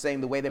that. I'm just saying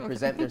the way they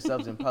present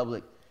themselves in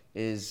public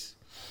is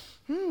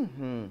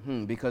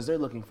because they're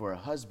looking for a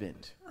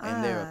husband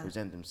and they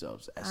represent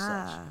themselves as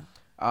such.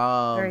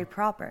 Very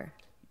proper.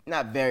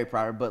 Not very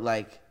proper, but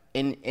like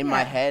in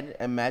my head,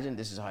 imagine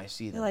this is how I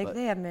see them. Like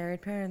they have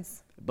married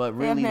parents. But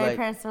They have really, married like,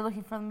 parents, they're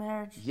looking for the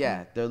marriage.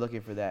 yeah, they're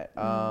looking for that.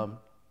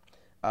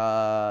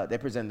 They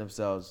present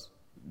themselves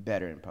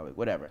better in public.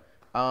 Whatever.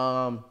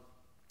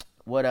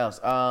 What else?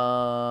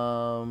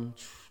 Can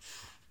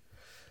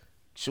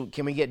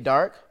we get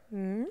dark?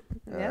 Yeah.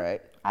 All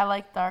right. I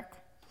like dark.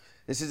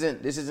 This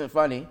isn't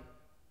funny.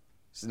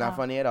 This is not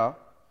funny at all.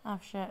 Oh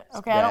shit.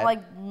 Okay, I don't bad.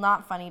 like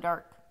not funny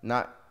dark.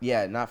 Not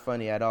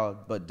funny at all,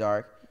 but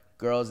dark.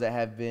 Girls that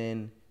have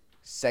been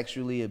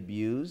sexually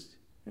abused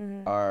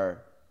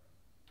are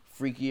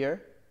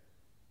freakier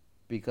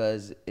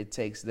because it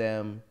takes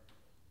them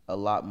a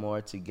lot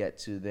more to get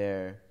to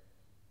their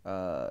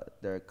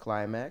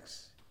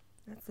climax.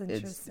 That's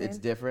interesting. It's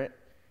different.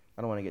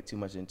 I don't want to get too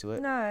much into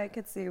it. No, I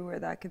could see where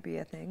that could be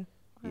a thing.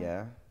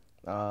 Yeah.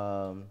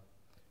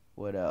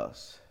 What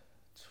else?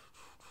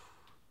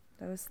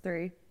 That was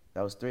 3.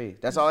 That was 3.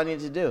 That's all I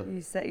needed to do.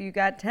 You said you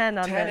got 10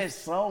 on 10 this.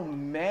 is so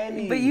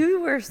many. But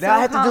you were so now I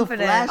have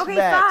confident. to do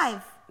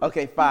flashbacks.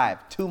 Okay, 5. Okay,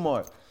 5. 2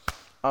 more.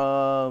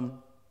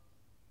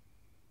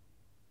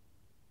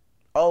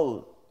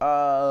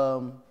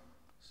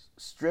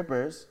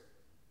 Strippers.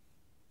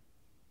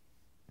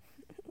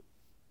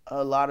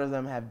 A lot of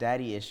them have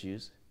daddy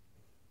issues.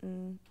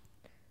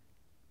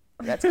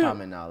 That's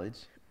common knowledge.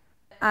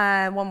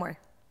 1 more.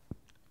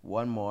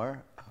 1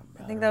 more.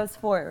 I think that was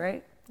 4,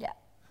 right? Yeah.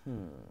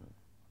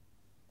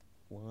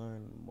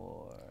 1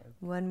 more.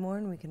 1 more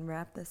and we can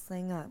wrap this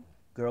thing up.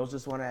 Girls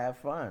just want to have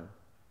fun.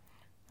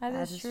 That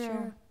is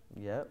true.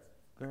 Yep.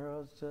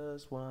 Girls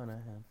just want to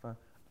have fun.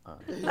 All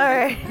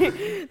right.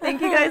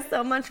 Thank you guys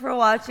so much for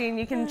watching.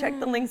 You can check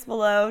the links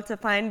below to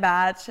find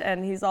Bach,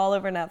 and he's all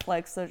over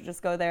Netflix, so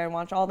just go there and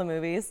watch all the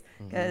movies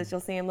because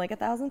you'll see him like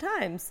 1,000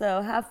 times.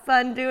 So have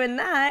fun doing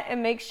that,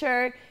 and make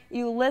sure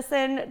you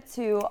listen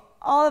to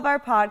all of our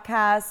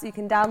podcasts. You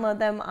can download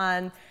them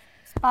on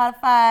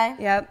Spotify.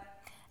 Yep.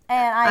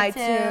 And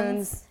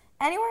iTunes,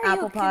 Anywhere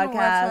Apple you can watch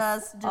Podcasts,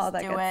 us, just all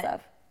that do good it.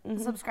 stuff.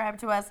 Subscribe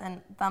to us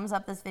and thumbs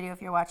up this video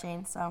if you're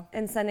watching. So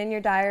And send in your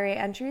diary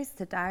entries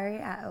to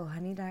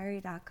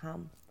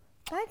diary@ohhoneydiary.com.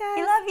 Bye, guys.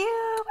 we love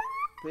you.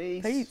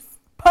 Peace. Peace.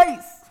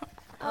 Peace.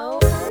 Oh,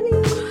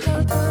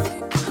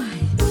 honey.